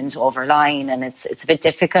engagement over line. And it's a bit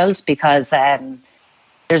difficult because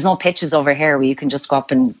there's no pitches over here where you can just go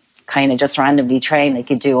up and kind of just randomly train like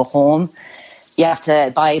you do at home. You have to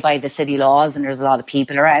abide by the city laws, and there's a lot of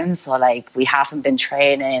people around. So like, we haven't been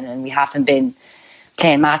training and we haven't been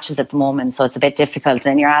playing matches at the moment. So it's a bit difficult.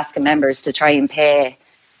 And you're asking members to try and pay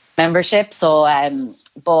membership. So,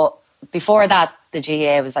 but before that, the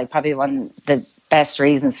GAA was like probably one of the best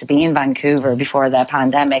reasons to be in Vancouver before the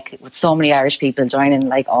pandemic, with so many Irish people joining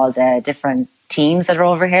like all the different teams that are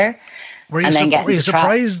over here. Were you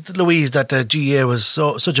surprised, Louise, that the GAA was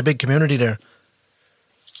such a big community there?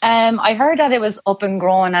 I heard that it was up and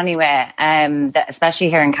growing anyway, especially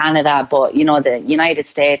here in Canada. But the United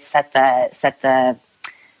States set the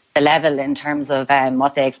level in terms of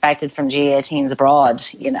what they expected from GAA teams abroad.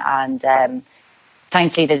 And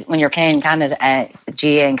thankfully, that when you're playing GAA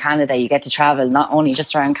in Canada, you get to travel not only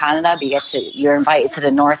just around Canada, but you're invited to the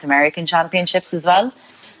North American Championships as well.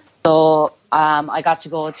 So I got to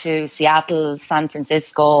go to Seattle, San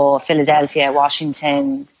Francisco, Philadelphia,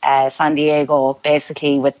 Washington, San Diego,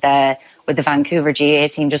 basically with the Vancouver GAA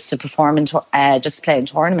team, just to perform and just play in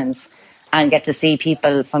tournaments, and get to see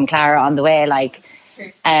people from Clara on the way, like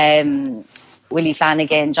Willie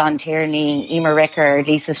Flanagan, John Tierney, Emer Rickard,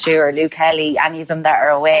 Lisa Stewart, Luke Kelly, any of them that are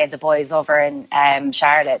away. The boys over in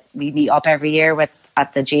Charlotte, we meet up every year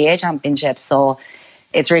at the GAA Championships. So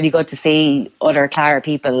it's really good to see other Clara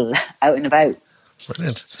people out and about.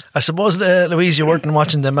 Brilliant. I suppose, Louise, you weren't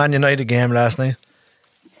watching the Man United game last night?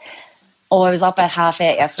 Oh, I was up at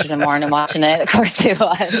 8:30 yesterday morning watching it. Of course I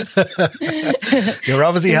was. You're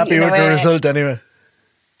obviously happy with the result anyway.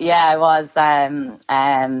 Yeah, I was.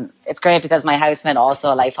 It's great because my housemate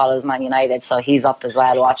also follows Man United, so he's up as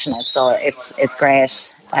well watching it. So it's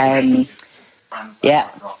great. Yeah.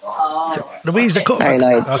 Louise, sorry,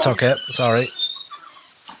 Lloyd. That's okay. It's all right.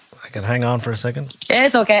 I can hang on for a second. Yeah,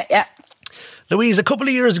 it's okay. Yeah. Louise, a couple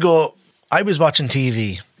of years ago, I was watching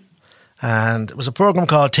TV, and it was a program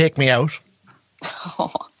called Take Me Out.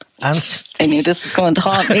 And I knew this was going to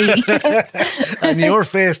haunt me. and your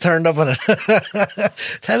face turned up on it.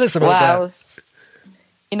 Tell us about that.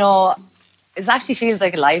 You know, it actually feels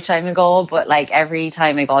like a lifetime ago, but like every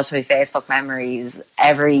time I go to my Facebook memories,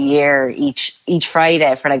 every year, each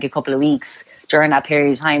Friday for like a couple of weeks during that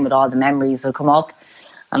period of time, with all the memories would come up.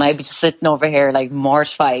 And I'd be just sitting over here like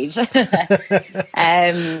mortified. So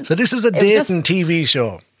this was a dating TV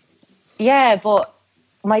show. Yeah, but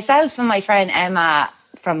myself and my friend Emma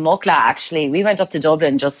from Muckla, actually, we went up to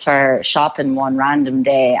Dublin just for shopping one random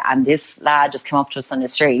day, and this lad just came up to us on the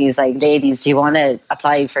street. He was like, "Ladies, do you want to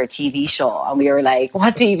apply for a TV show?" And we were like,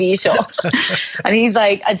 "What TV show?" And he's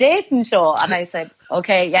like, "A dating show." And I said,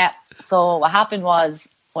 "Okay, yeah." So what happened was,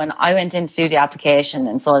 when I went in to do the application,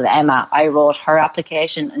 and so did Emma, I wrote her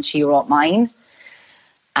application and she wrote mine.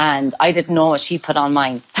 And I didn't know what she put on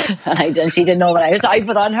mine. and she didn't know what I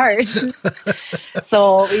put on hers.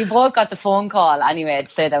 So we both got the phone call anyway to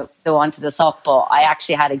say that they wanted us up. But I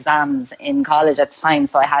actually had exams in college at the time,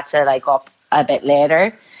 so I had to like up a bit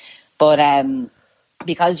later. But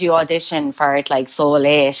because you audition for it like so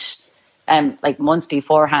late, like months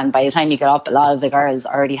beforehand, by the time you get up, a lot of the girls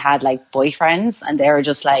already had like boyfriends, and they were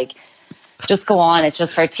just like, "Just go on, it's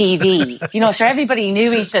just for TV." You know, sure, everybody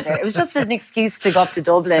knew each other. It was just an excuse to go up to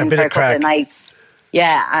Dublin for a couple of nights.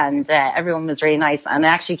 Yeah, and everyone was really nice. And I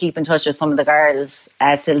actually keep in touch with some of the girls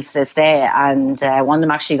still to this day. And one of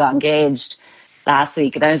them actually got engaged last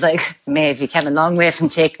week. And I was like, "Maeve, you came a long way from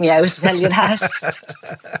taking me out to tell you that."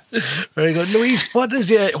 Very good. Louise,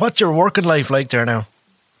 what's your working life like there now?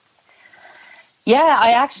 Yeah,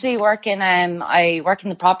 I actually work in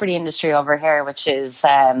the property industry over here, which is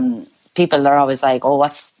people are always like, "Oh,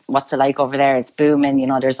 what's it like over there? It's booming." You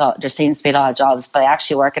know, there seems to be a lot of jobs. But I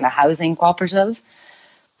actually work in a housing cooperative,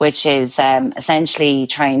 which is essentially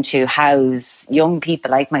trying to house young people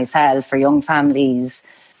like myself, or young families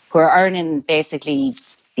who are earning basically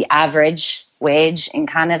the average wage in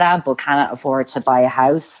Canada, but cannot afford to buy a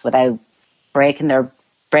house without breaking their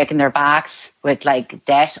backs with like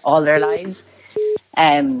debt all their lives.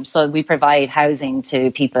 So we provide housing to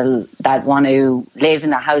people that want to live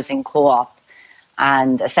in a housing co-op,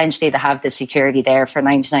 and essentially they have the security there for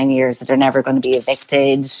 99 years that they're never going to be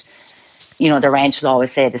evicted. You know, the rent will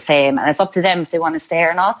always stay the same, and it's up to them if they want to stay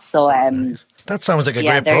or not. So that sounds like a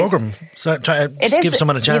great program. So try to give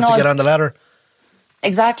someone a chance to get on the ladder.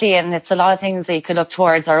 Exactly, and it's a lot of things that you could look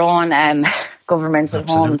towards our own government at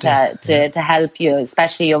home to help you,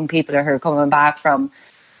 especially young people who are coming back from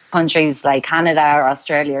countries like Canada or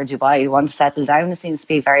Australia or Dubai who want to settle down. It seems to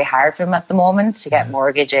be very hard for them at the moment to get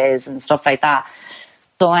mortgages and stuff like that.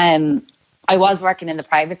 So I was working in the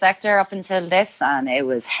private sector up until this, and it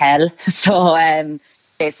was hell. So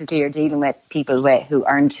basically you're dealing with people who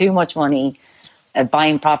earn too much money,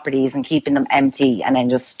 buying properties and keeping them empty, and then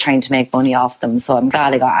just trying to make money off them. So I'm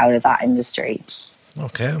glad I got out of that industry.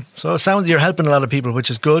 Okay, so it sounds you're helping a lot of people, which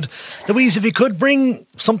is good. Louise, if you could bring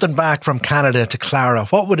something back from Canada to Clara,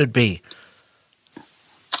 what would it be?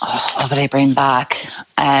 Oh, what would I bring back?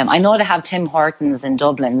 I know they have Tim Hortons in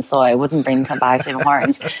Dublin, so I wouldn't bring back Tim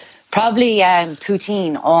Hortons. Probably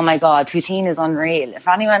poutine. Oh my God, poutine is unreal. If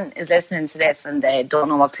anyone is listening to this and they don't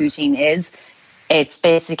know what poutine is, it's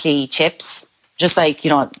basically chips. Just like, you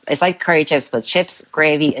know, it's like curry chips, but chips,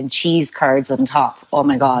 gravy and cheese curds on top. Oh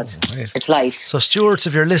my God, right. It's life. So Stuart's,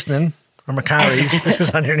 if you're listening, or Macari's, this is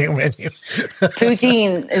on your new menu.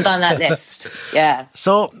 Poutine is on that list, yeah.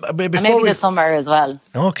 So maybe the summer as well.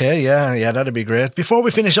 Okay, yeah, that'd be great. Before we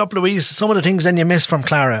finish up, Louise, some of the things then you miss from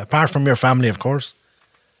Clara, apart from your family, of course.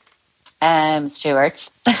 Stuart.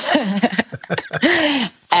 I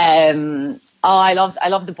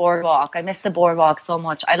love the boardwalk. I miss the boardwalk so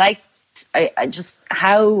much. I just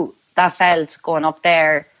how that felt going up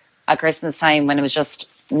there at Christmas time when it was just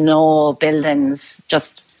no buildings,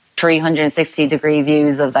 just 360-degree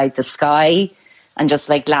views of like the sky and just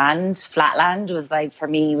like flat land was like, for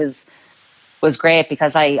me, was great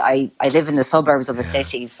because I live in the suburbs of a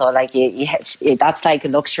city, so like that's like a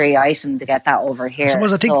luxury item to get that over here.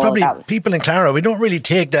 I think probably people in Clara, we don't really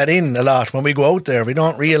take that in a lot when we go out there. We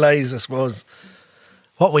don't realise, I suppose,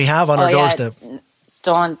 what we have on our doorstep.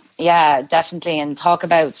 Definitely. And talk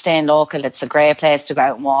about staying local. It's a great place to go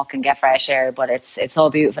out and walk and get fresh air, but it's so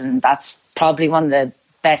beautiful, and that's probably one of the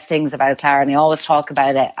best things about Clara. And I always talk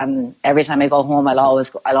about it, and every time I go home, I'll always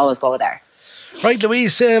go there. Right,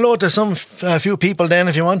 Louise, say hello to a few people then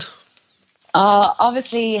if you want.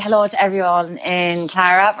 Obviously, hello to everyone in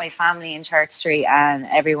Clara, my family in Church Street, and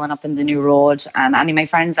everyone up in the New Road, and any of my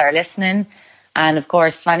friends are listening. And of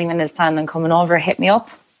course, if anyone is planning on coming over, hit me up.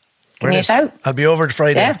 Give me a shout. I'll be over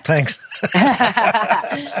Friday. Yeah. Thanks.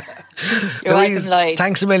 You're welcome, Lloyd.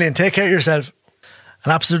 Thanks a million. Take care of yourself.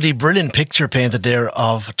 An absolutely brilliant picture painted there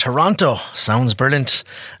of Toronto. Sounds brilliant.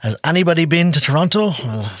 Has anybody been to Toronto?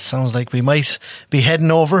 Well, sounds like we might be heading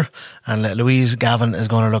over, and Louise Gavin is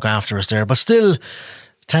going to look after us there. But still,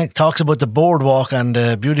 talks about the boardwalk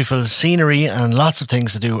and beautiful scenery and lots of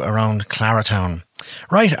things to do around Claratown.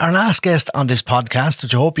 Right, our last guest on this podcast,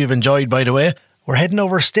 which I hope you've enjoyed, by the way, we're heading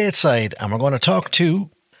over stateside and we're going to talk to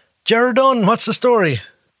Gerard Dunn. What's the story?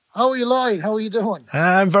 How are you, Lloyd? How are you doing?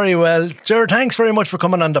 I'm very well. Gerard, thanks very much for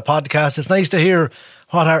coming on the podcast. It's nice to hear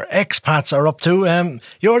what our expats are up to.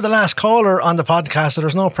 You're the last caller on the podcast, so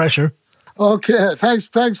there's no pressure. Okay,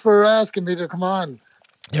 thanks for asking me to come on.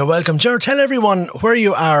 You're welcome. Gerard, tell everyone where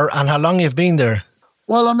you are and how long you've been there.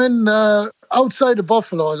 Well, I'm in outside of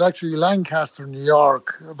Buffalo. It's actually Lancaster, New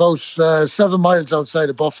York, about 7 miles outside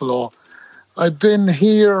of Buffalo. I've been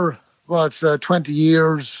here, 20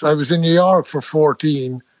 years. I was in New York for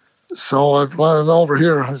 14. So I'm over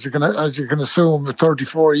here, as you can assume,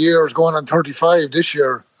 34 years, going on 35 this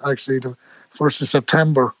year, actually, the 1st of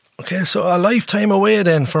September. Okay, so a lifetime away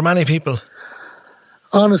then for many people.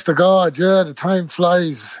 Honest to God, yeah, the time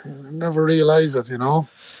flies. You never realise it, you know.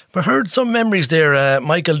 We heard some memories there.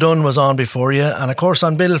 Michael Dunn was on before you, and of course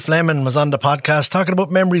on Bill Fleming was on the podcast talking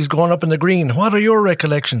about memories growing up in the Green. What are your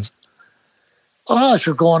recollections? Oh,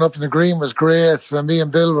 sure, growing up in the Green was great. Me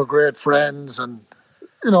and Bill were great friends, and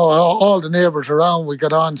you know, all the neighbours around, we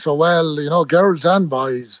got on so well, you know, girls and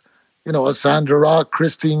boys. You know, Sandra Rock,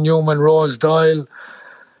 Christine Newman, Rose Doyle,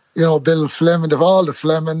 you know, Bill Fleming, all the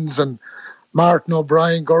Flemings, and Martin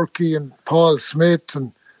O'Brien, Gorky, and Paul Smith.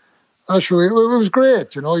 And actually, it was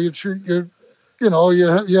great, you know. You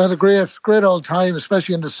had a great old time,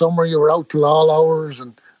 especially in the summer. You were out till all hours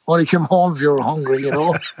and only came home if you were hungry, you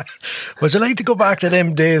know. Would you like to go back to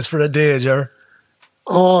them days for a day, Ger?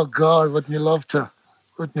 Oh, God, wouldn't you love to?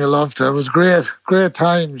 Wouldn't you love to? It was great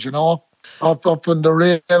times, you know. Up on the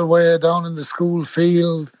railway, down in the school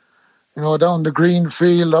field, you know, down the green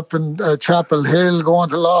field, up in Chapel Hill, going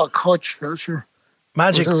to Law Cutch. Sure.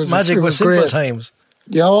 Magic was simple great times.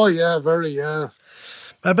 Yeah, oh yeah, very, yeah.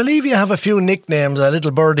 I believe you have a few nicknames. A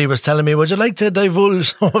little birdie was telling me. Would you like to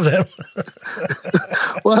divulge some of them?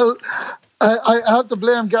 Well, I have to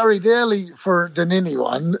blame Gary Daly for the ninny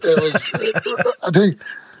one. It was, I think,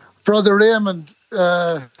 Brother Raymond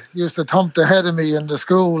used to thump the head of me in the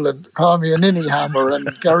school and call me a ninny hammer, and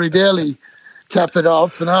Gary Daly kept it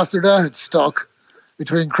up, and after that it stuck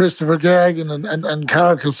between Christopher Gagan and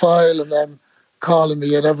Carl Kilfoyle and them calling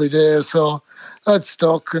me it every day, so that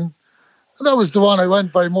stuck, and that was the one I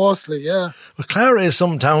went by mostly, yeah. Well, Clara is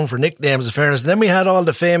some town for nicknames, in fairness. And then we had all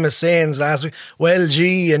the famous sayings last week, well,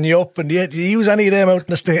 gee, and yup, and yet. Do you use any of them out in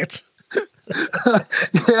the States?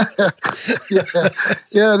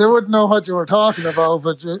 yeah, they wouldn't know what you were talking about,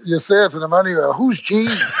 but you say it to them anyway. Who's G?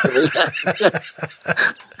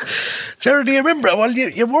 Gerard, do you remember? Well,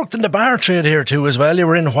 you worked in the bar trade here too as well. You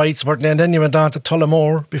were in Whitesburg and then you went on to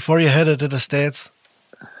Tullamore before you headed to the States.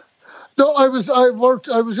 No, I was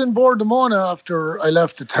in Bordemona after I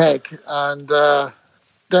left the Tech, and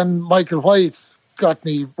then Michael White got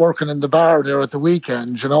me working in the bar there at the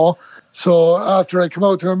weekends, you know. So after I came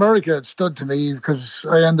out to America, it stood to me because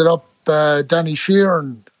I ended up, Danny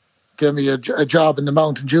Sheeran gave me a job in the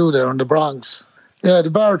Mountain Dew there in the Bronx. Yeah, the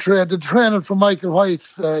bar trade, the training from Michael White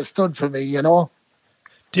stood for me, you know.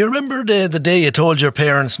 Do you remember the day you told your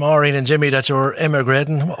parents, Maureen and Jimmy, that you were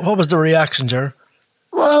emigrating? What was the reaction, Ger?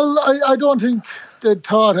 Well, I don't think they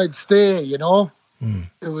thought I'd stay, you know.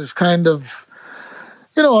 It was kind of...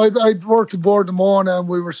 You know, I'd worked at Bordemona, and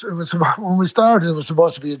when we started, it was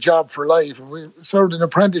supposed to be a job for life. And we served an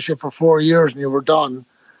apprenticeship for 4 years, and you were done.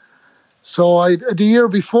 So the year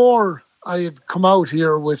before, I had come out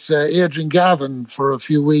here with Adrian Gavin for a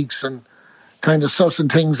few weeks and kind of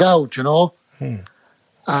sussing things out, you know.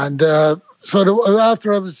 And so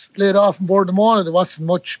after I was laid off in Bordemona, there wasn't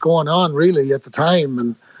much going on really at the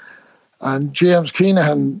time, and James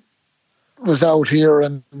Keenahan was out here,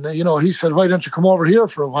 and you know, he said, why don't you come over here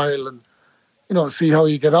for a while and, you know, see how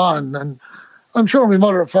you get on. And I'm sure my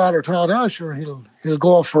mother and father thought, sure, he'll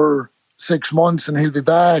go for 6 months and he'll be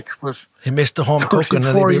back, but he missed the home cooking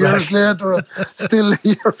and he'll be back 4 years later still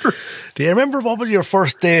here. Do you remember what was your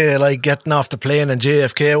first day like getting off the plane in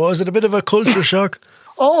JFK? Was it a bit of a culture shock?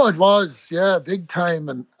 Oh, it was, yeah, big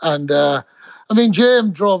time. And I mean, James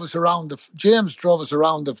drove us around the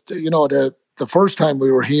first time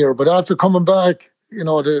we were here, but after coming back, you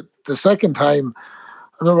know, the second time,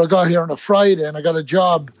 I remember I got here on a Friday and I got a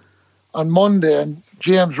job on Monday, and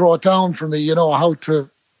James wrote down for me, you know, how to,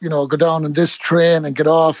 you know, go down on this train and get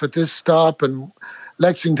off at this stop and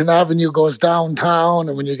Lexington Avenue goes downtown,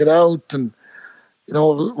 and when you get out, and you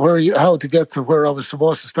know how to get to where I was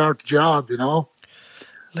supposed to start the job, you know.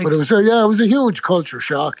 But it was a huge culture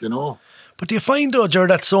shock, you know. But do you find, though, Ger,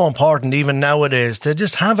 that's so important even nowadays to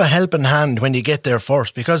just have a helping hand when you get there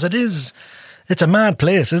first? Because it's a mad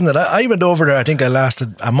place, isn't it? I went over there, I think I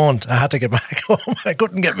lasted a month. I had to get back home. I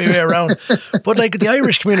couldn't get my way around. But like the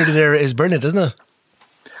Irish community there is brilliant, isn't it?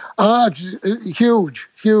 Huge,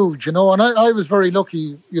 you know. And I was very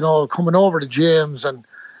lucky, you know, coming over to James, and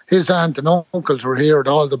his aunt and uncles were here, and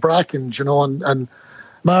all the Brackens, you know, and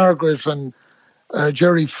Margaret and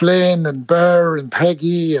Jerry Flynn and Bear and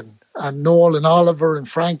Peggy and Noel and Oliver and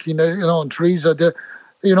Frankie, you know, and Teresa.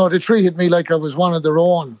 They treated me like I was one of their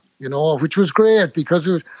own, you know, which was great because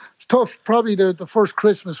it was tough. Probably the first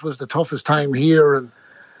Christmas was the toughest time here, and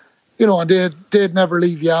you know, and they'd never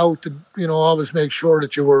leave you out, and you know, always make sure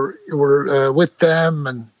that you were with them,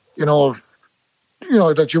 and you know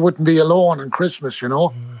that you wouldn't be alone on Christmas, you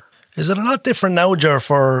know. Is it a lot different now, Ger,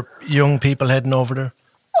 for young people heading over there?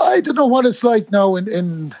 I don't know what it's like now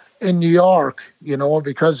in New York, you know,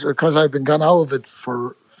 because I've been gone out of it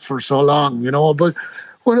for so long, you know. But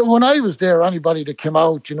when I was there, anybody that came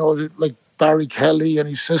out, you know, like Barry Kelly and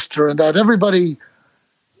his sister and that, everybody,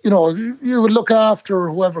 you know, you would look after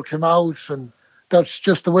whoever came out, and that's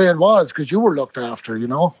just the way it was because you were looked after, you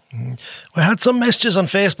know. We had some messages on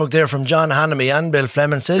Facebook there from John Hannamy and Bill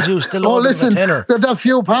Fleming. Says you still owe him a tenner. That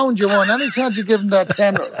few pounds you won, any chance you give him that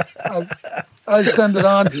tenner, I'll send it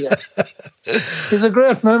on to you. It's a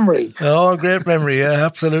great memory. Oh, great memory, yeah,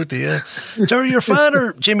 absolutely, yeah. Jerry, your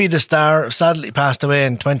father, Jimmy the Star, sadly passed away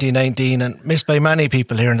in 2019 and missed by many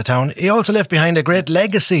people here in the town. He also left behind a great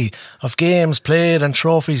legacy of games played and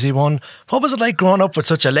trophies he won. What was it like growing up with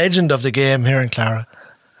such a legend of the game here in Clara?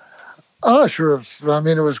 Oh, sure. I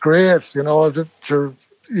mean, it was great, you know.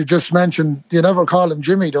 You just mentioned, you never called him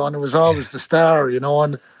Jimmy, though, and it was always the Star, you know,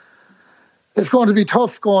 and it's going to be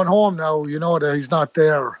tough going home now, you know, that he's not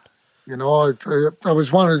there. You know, that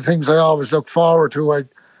was one of the things I always looked forward to.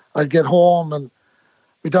 I'd get home and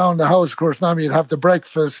be down the house. Of course, Mammy would have the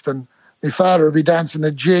breakfast, and my father would be dancing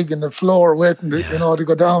a jig in the floor, waiting, you know, to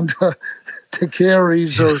go down to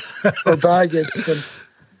Carey's or Baggett's and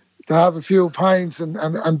to have a few pints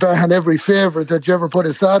and ban every favourite that you ever put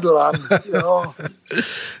a saddle on, you know.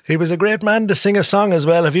 He was a great man to sing a song as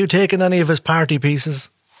well. Have you taken any of his party pieces?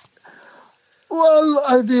 Well,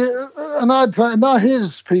 I'd be an odd time. Not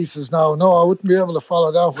his pieces now. No, I wouldn't be able to follow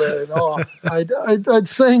that way. No, I'd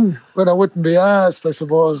sing when I wouldn't be asked, I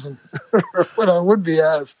suppose, and when I would be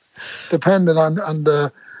asked, depending on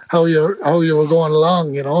how you were going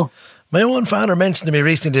along, you know. My own father mentioned to me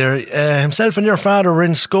recently there, himself and your father were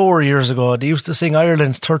in Score years ago. They used to sing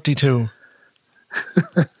Ireland's 32.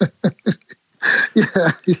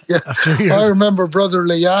 Yeah. A few years. I remember Brother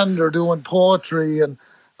Leander doing poetry, and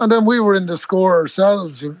then we were in the Score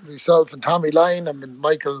ourselves, myself and Tommy Lynham and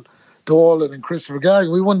Michael Dolan and Christopher Gagg.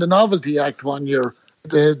 We won the Novelty Act one year,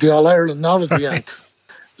 the All-Ireland Novelty Act.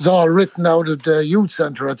 It was all written out at the youth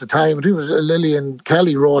centre at the time. I think it was Lillian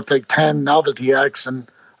Kelly wrote like 10 Novelty Acts, and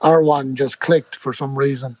our one just clicked for some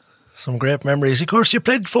reason. Some great memories. Of course, you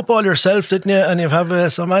played football yourself, didn't you? And you have a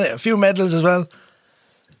few medals as well.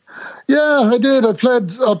 Yeah, I did. I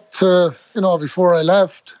played up to, you know, before I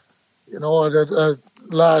left. You know, I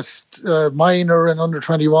last minor and under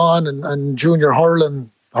 21 and junior hurling.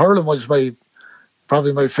 Hurling was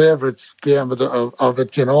probably my favourite game of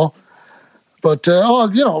it, you know. But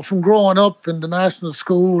you know, from growing up in the national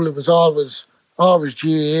school, it was always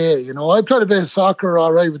GAA. You know, I played a bit of soccer,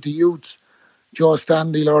 all right, with the youth. Joe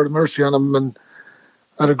Stanley, Lord have mercy on him, and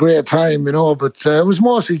had a great time, you know. But it was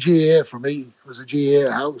mostly GAA for me. It was a GAA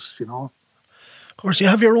house, you know. Of course, you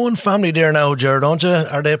have your own family there now, Ger, don't you?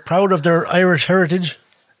 Are they proud of their Irish heritage?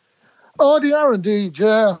 Oh, they are indeed,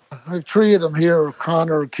 yeah. I've 3 of them here,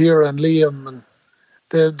 Connor, Ciara and Liam, and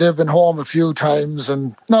they've been home a few times,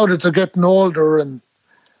 and now that they're getting older, and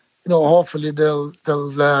you know, hopefully they'll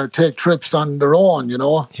take trips on their own, you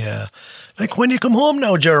know. Yeah. Like when you come home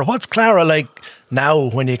now, Ger, what's Clara like now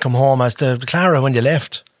when you come home as to Clara when you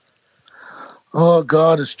left? Oh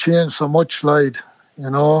God, it's changed so much, Lloyd.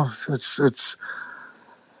 You know, it's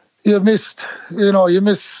you miss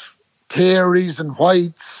Carey's and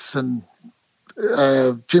White's and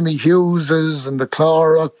Jimmy Hughes's and the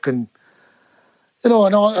Clark, and you know,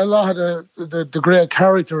 and a lot of the great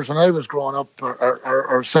characters when I was growing up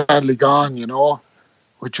are sadly gone, you know,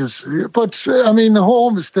 but I mean, the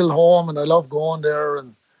home is still home, and I love going there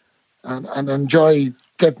and enjoy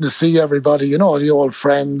getting to see everybody, you know, the old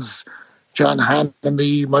friends, John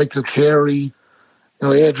Hannamy, Michael Carey,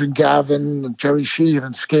 Adrian Gavin and Jerry Sheehan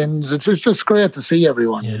and Skins. It's just great to see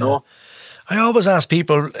everyone, you know. I always ask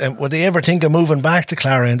people, would they ever think of moving back to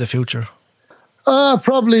Clara in the future?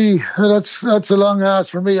 Probably. That's a long ask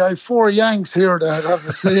for me. I have 4 Yanks here that have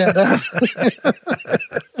a say in that.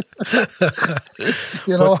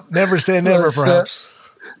 You know, but never say never, perhaps.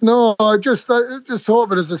 No, I just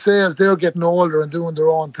hope it, as I say, as they're getting older and doing their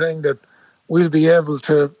own thing, that we'll be able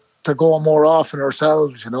to go more often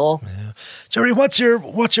ourselves, you know. Yeah. Jerry, what's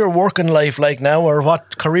your working life like now, or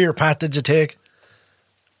what career path did you take?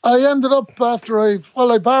 I ended up after I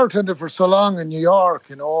bartended for so long in New York,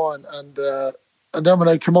 you know, and then when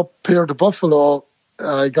I came up here to Buffalo,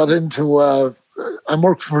 I got into I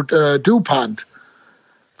worked for DuPont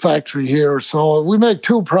factory here. So we make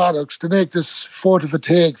 2 products. To make this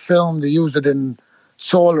photovoltaic film, they use it in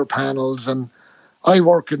solar panels, and I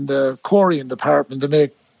work in the Korean department to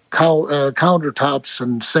make countertops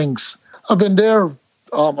and sinks. I've been there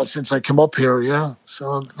almost since I came up here, yeah.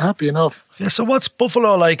 So I'm happy enough. Yeah. So what's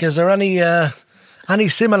Buffalo like? Is there any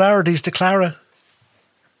similarities to Clara?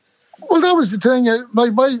 Well, that was the thing. My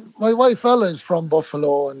wife Ella is from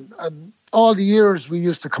Buffalo, and all the years we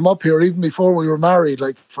used to come up here, even before we were married,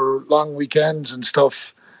 like for long weekends and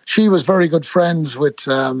stuff. She was very good friends with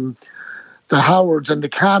the Howards and the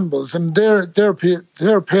Campbells, and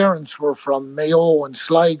their parents were from Mayo and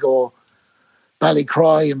Sligo,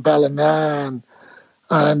 Ballycroy and Ballina,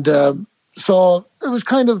 and so it was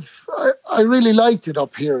kind of, I really liked it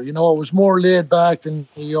up here. You know, it was more laid back than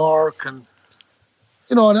New York, and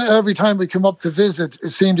you know, and every time we come up to visit,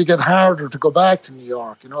 it seemed to get harder to go back to New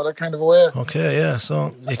York, you know, that kind of a way. Okay, yeah,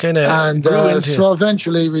 so you kind of grew into it. So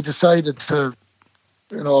eventually we decided to,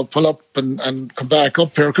 you know, pull up and come back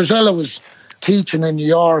up here, because Ella was teaching in New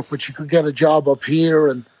York, but she could get a job up here,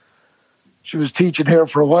 and she was teaching here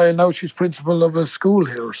for a while. Now she's principal of a school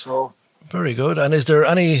here, so. Very good. And is there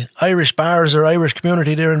any Irish bars or Irish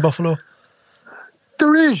community there in Buffalo?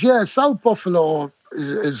 There is, yeah. South Buffalo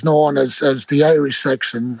is known as the Irish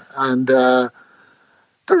section, and there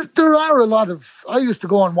are a lot of. I used to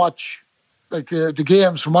go and watch like the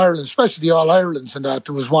games from Ireland, especially the All Irelands, and that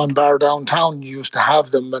there was one bar downtown. You used to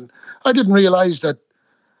have them, and I didn't realise that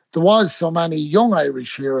there was so many young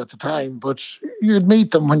Irish here at the time. But you'd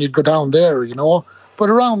meet them when you'd go down there, you know. But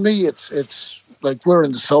around me, it's like we're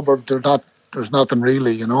in the suburb. There's nothing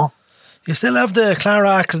really, you know. You still have the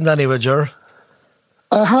Clara accent anyway, Ger?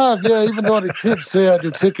 I have, yeah, even though the kids say I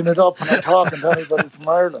do ticking it up when I'm talking to anybody from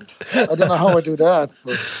Ireland. I don't know how I do that.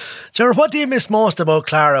 But. Ger, what do you miss most about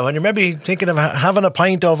Clara? When you're maybe thinking of having a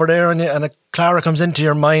pint over there and a Clara comes into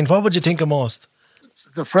your mind, what would you think of most?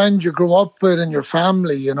 The friends you grew up with and your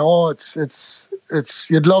family, you know, it's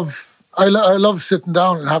you'd love, I love sitting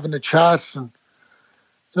down and having a chat and,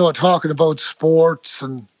 you know, talking about sports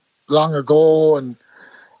and long ago, and,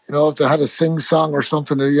 you know, if they had a sing-song or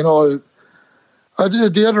something, you know.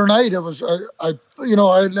 The other night,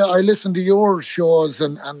 I listened to your shows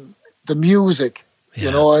and the music. Yeah.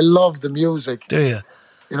 You know, I love the music. Do you?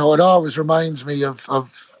 You know, it always reminds me of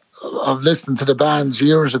listening to the bands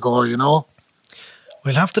years ago, you know.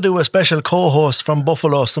 We'll have to do a special co-host from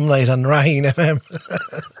Buffalo some night on Raheen FM.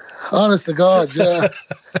 Honest to God, yeah.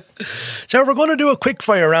 So we're going to do a quick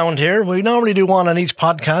fire round here. We normally do one on each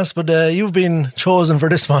podcast, but you've been chosen for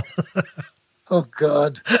this one. Oh,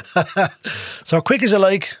 God. So quick as you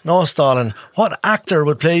like, no stalling. What actor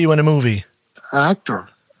would play you in a movie? Actor?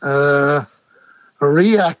 A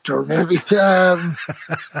reactor, maybe.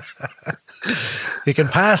 You can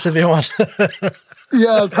pass if you want.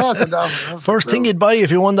 Yeah, I'll pass it down. First thing you'd buy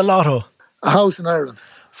if you won the lotto? A house in Ireland.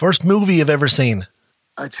 First movie you've ever seen?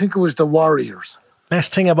 I think it was The Warriors.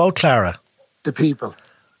 Best thing about Clara? The people.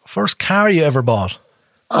 First car you ever bought?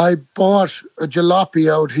 I bought a jalopy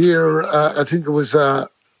out here. I think it was a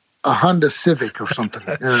Honda Civic or something.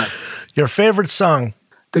 Yeah. Your favourite song?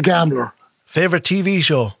 The Gambler. Favourite TV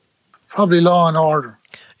show? Probably Law and Order.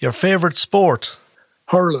 Your favourite sport?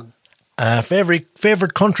 Hurling.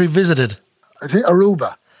 Favourite country visited? I think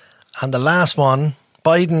Aruba. And the last one,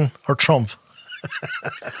 Biden or Trump?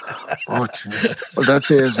 Oh, well, that's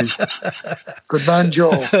easy. Good man,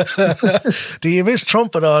 Joe. Do you miss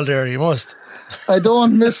Trump at all there? You must. I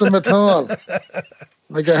don't miss him at all.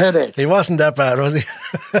 Like a headache. He wasn't that bad, was he?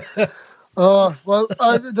 Oh, well,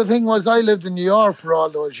 the thing was, I lived in New York for all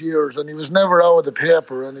those years, and he was never out of the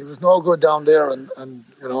paper, and he was no good down there, and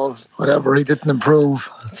you know, whatever, he didn't improve.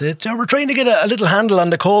 That's it. So we're trying to get a little handle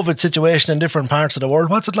on the COVID situation in different parts of the world.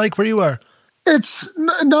 What's it like where you are? It's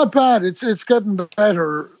not bad. It's getting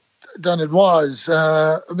better than it was.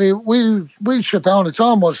 I mean, we shut down. It's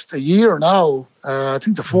almost a year now. I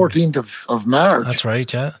think the 14th of March. That's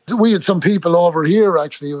right, yeah. We had some people over here,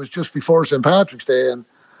 actually. It was just before St. Patrick's Day, and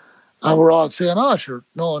we're all saying, oh, sure,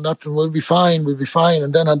 no, nothing, we'll be fine.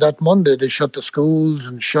 And then on that Monday, they shut the schools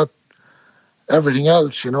and shut everything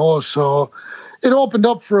else, you know. So it opened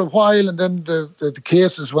up for a while, and then the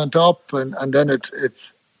cases went up, and then it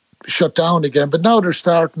shut down again. But now they're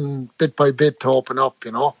starting bit by bit to open up,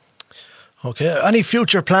 you know. Okay. Any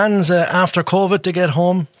future plans after COVID to get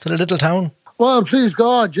home to the little town? Well, please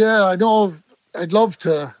God, yeah. I know I'd love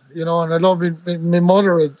to, you know, and I love my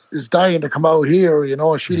mother is dying to come out here, you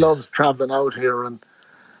know. She loves travelling out here, and,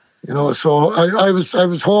 you know, so I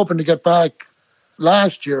was hoping to get back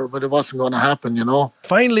last year, but it wasn't going to happen, you know.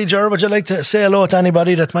 Finally, Ger, would you like to say hello to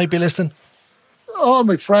anybody that might be listening? All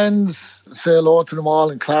my friends, say hello to them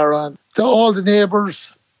all in Clara, and all the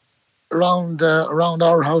neighbours around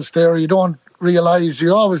our house there. You don't realise,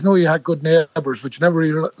 you always knew you had good neighbours, but you never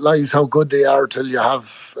realise how good they are till you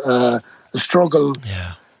have a struggle.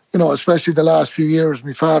 Yeah. You know, especially the last few years,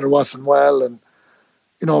 my father wasn't well, and,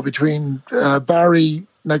 you know, between Barry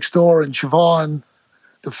next door and Siobhan,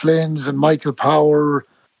 the Flynns and Michael Power,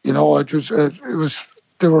 you know,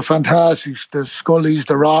 they were fantastic. The Scullys,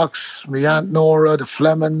 the Rocks, my Aunt Nora, the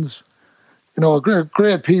Flemings, you know,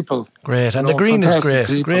 great people. Great, and the Green is great.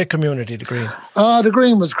 People. Great community, the Green. The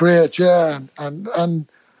Green was great, yeah, and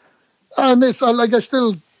this, I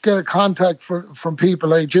still get a contact from people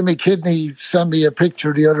like Jimmy Kidney sent me a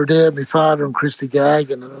picture the other day of my father and Christy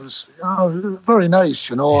Gagan, and it was very nice,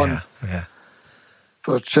 you know. Yeah.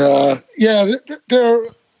 But I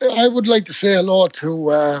would like to say hello to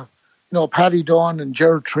you know, Paddy Dunn and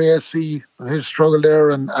Gerard Tracy and his struggle there,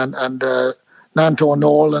 and Nanto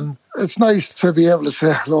Nolan. It's nice to be able to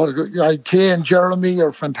say hello to Kay and Jeremy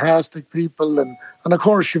are fantastic people, and of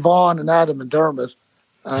course Siobhan and Adam and Dermot,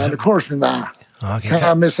 and of course my ma. Okay,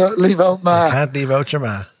 can't leave out ma. Can't leave out your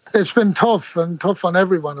ma. It's been tough on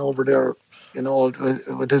everyone over there, you know,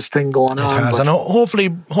 with this thing going on. It has, and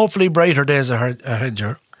hopefully brighter days ahead,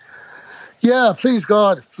 Ger. Yeah, please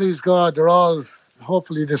God, they're all.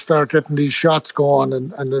 Hopefully they start getting these shots going,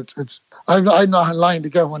 and it's. I'm not in line to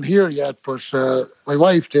get one here yet, but my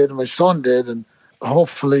wife did and my son did, and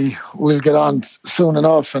hopefully we'll get on soon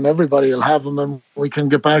enough, and everybody will have them, and we can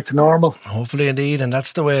get back to normal. Hopefully indeed, and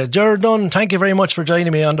that's the way. Ger Dunn, thank you very much for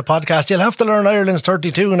joining me on the podcast. You'll have to learn Ireland's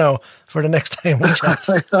 32 now for the next time we chat.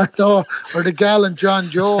 I know, or the gallant John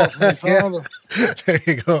Joe. Yeah. There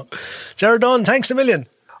you go. Ger Dunn, thanks a million.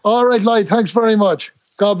 All right, Lloyd, thanks very much.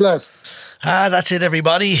 God bless. That's it,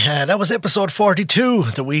 everybody. That was episode 42.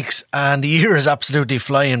 The weeks and the year is absolutely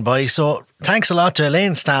flying by. So thanks a lot to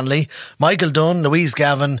Elaine Stanley, Michael Dunn, Louise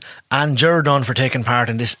Gavin and Ger Dunn for taking part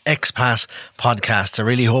in this expat podcast. I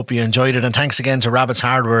really hope you enjoyed it, and thanks again to Rabbit's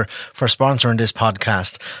Hardware for sponsoring this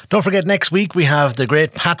podcast. Don't forget, next week we have the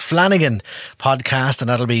great Pat Flanagan podcast, and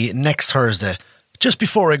that'll be next Thursday. Just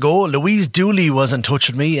before I go, Louise Dooley was in touch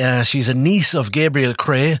with me. She's a niece of Gabriel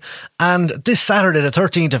Cray, and this Saturday the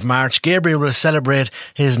 13th of March, Gabriel will celebrate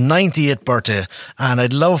his 90th birthday, and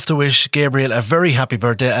I'd love to wish Gabriel a very happy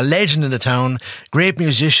birthday. A legend in the town, great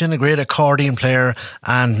musician, a great accordion player,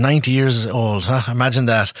 and 90 years old. Imagine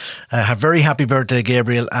that. A very happy birthday,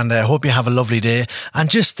 Gabriel, and I hope you have a lovely day. And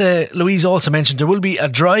just Louise also mentioned there will be a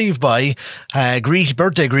drive-by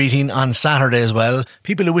birthday greeting on Saturday as well.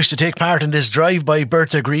 People who wish to take part in this drive-by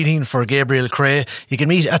birthday greeting for Gabriel Cray, you can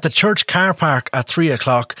meet at the church car park at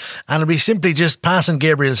 3:00, and it'll be simply just passing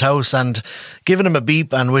Gabriel's house and giving him a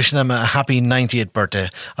beep and wishing him a happy 90th birthday.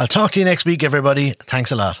 I'll talk to you next week, everybody.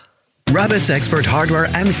 Thanks a lot. Rabbit's Expert Hardware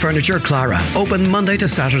and Furniture Clara. Open Monday to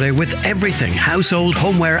Saturday with everything household,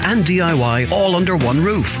 homeware and DIY all under one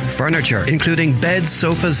roof. Furniture including beds,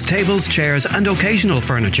 sofas, tables, chairs and occasional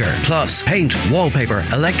furniture. Plus paint, wallpaper,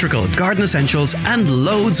 electrical, garden essentials and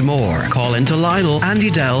loads more. Call into Lionel, Andy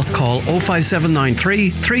Dell, call 05793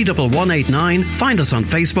 31189, find us on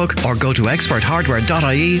Facebook or go to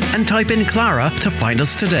experthardware.ie and type in Clara to find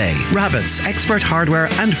us today. Rabbit's Expert Hardware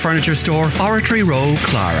and Furniture Store, Oratory Row,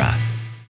 Clara.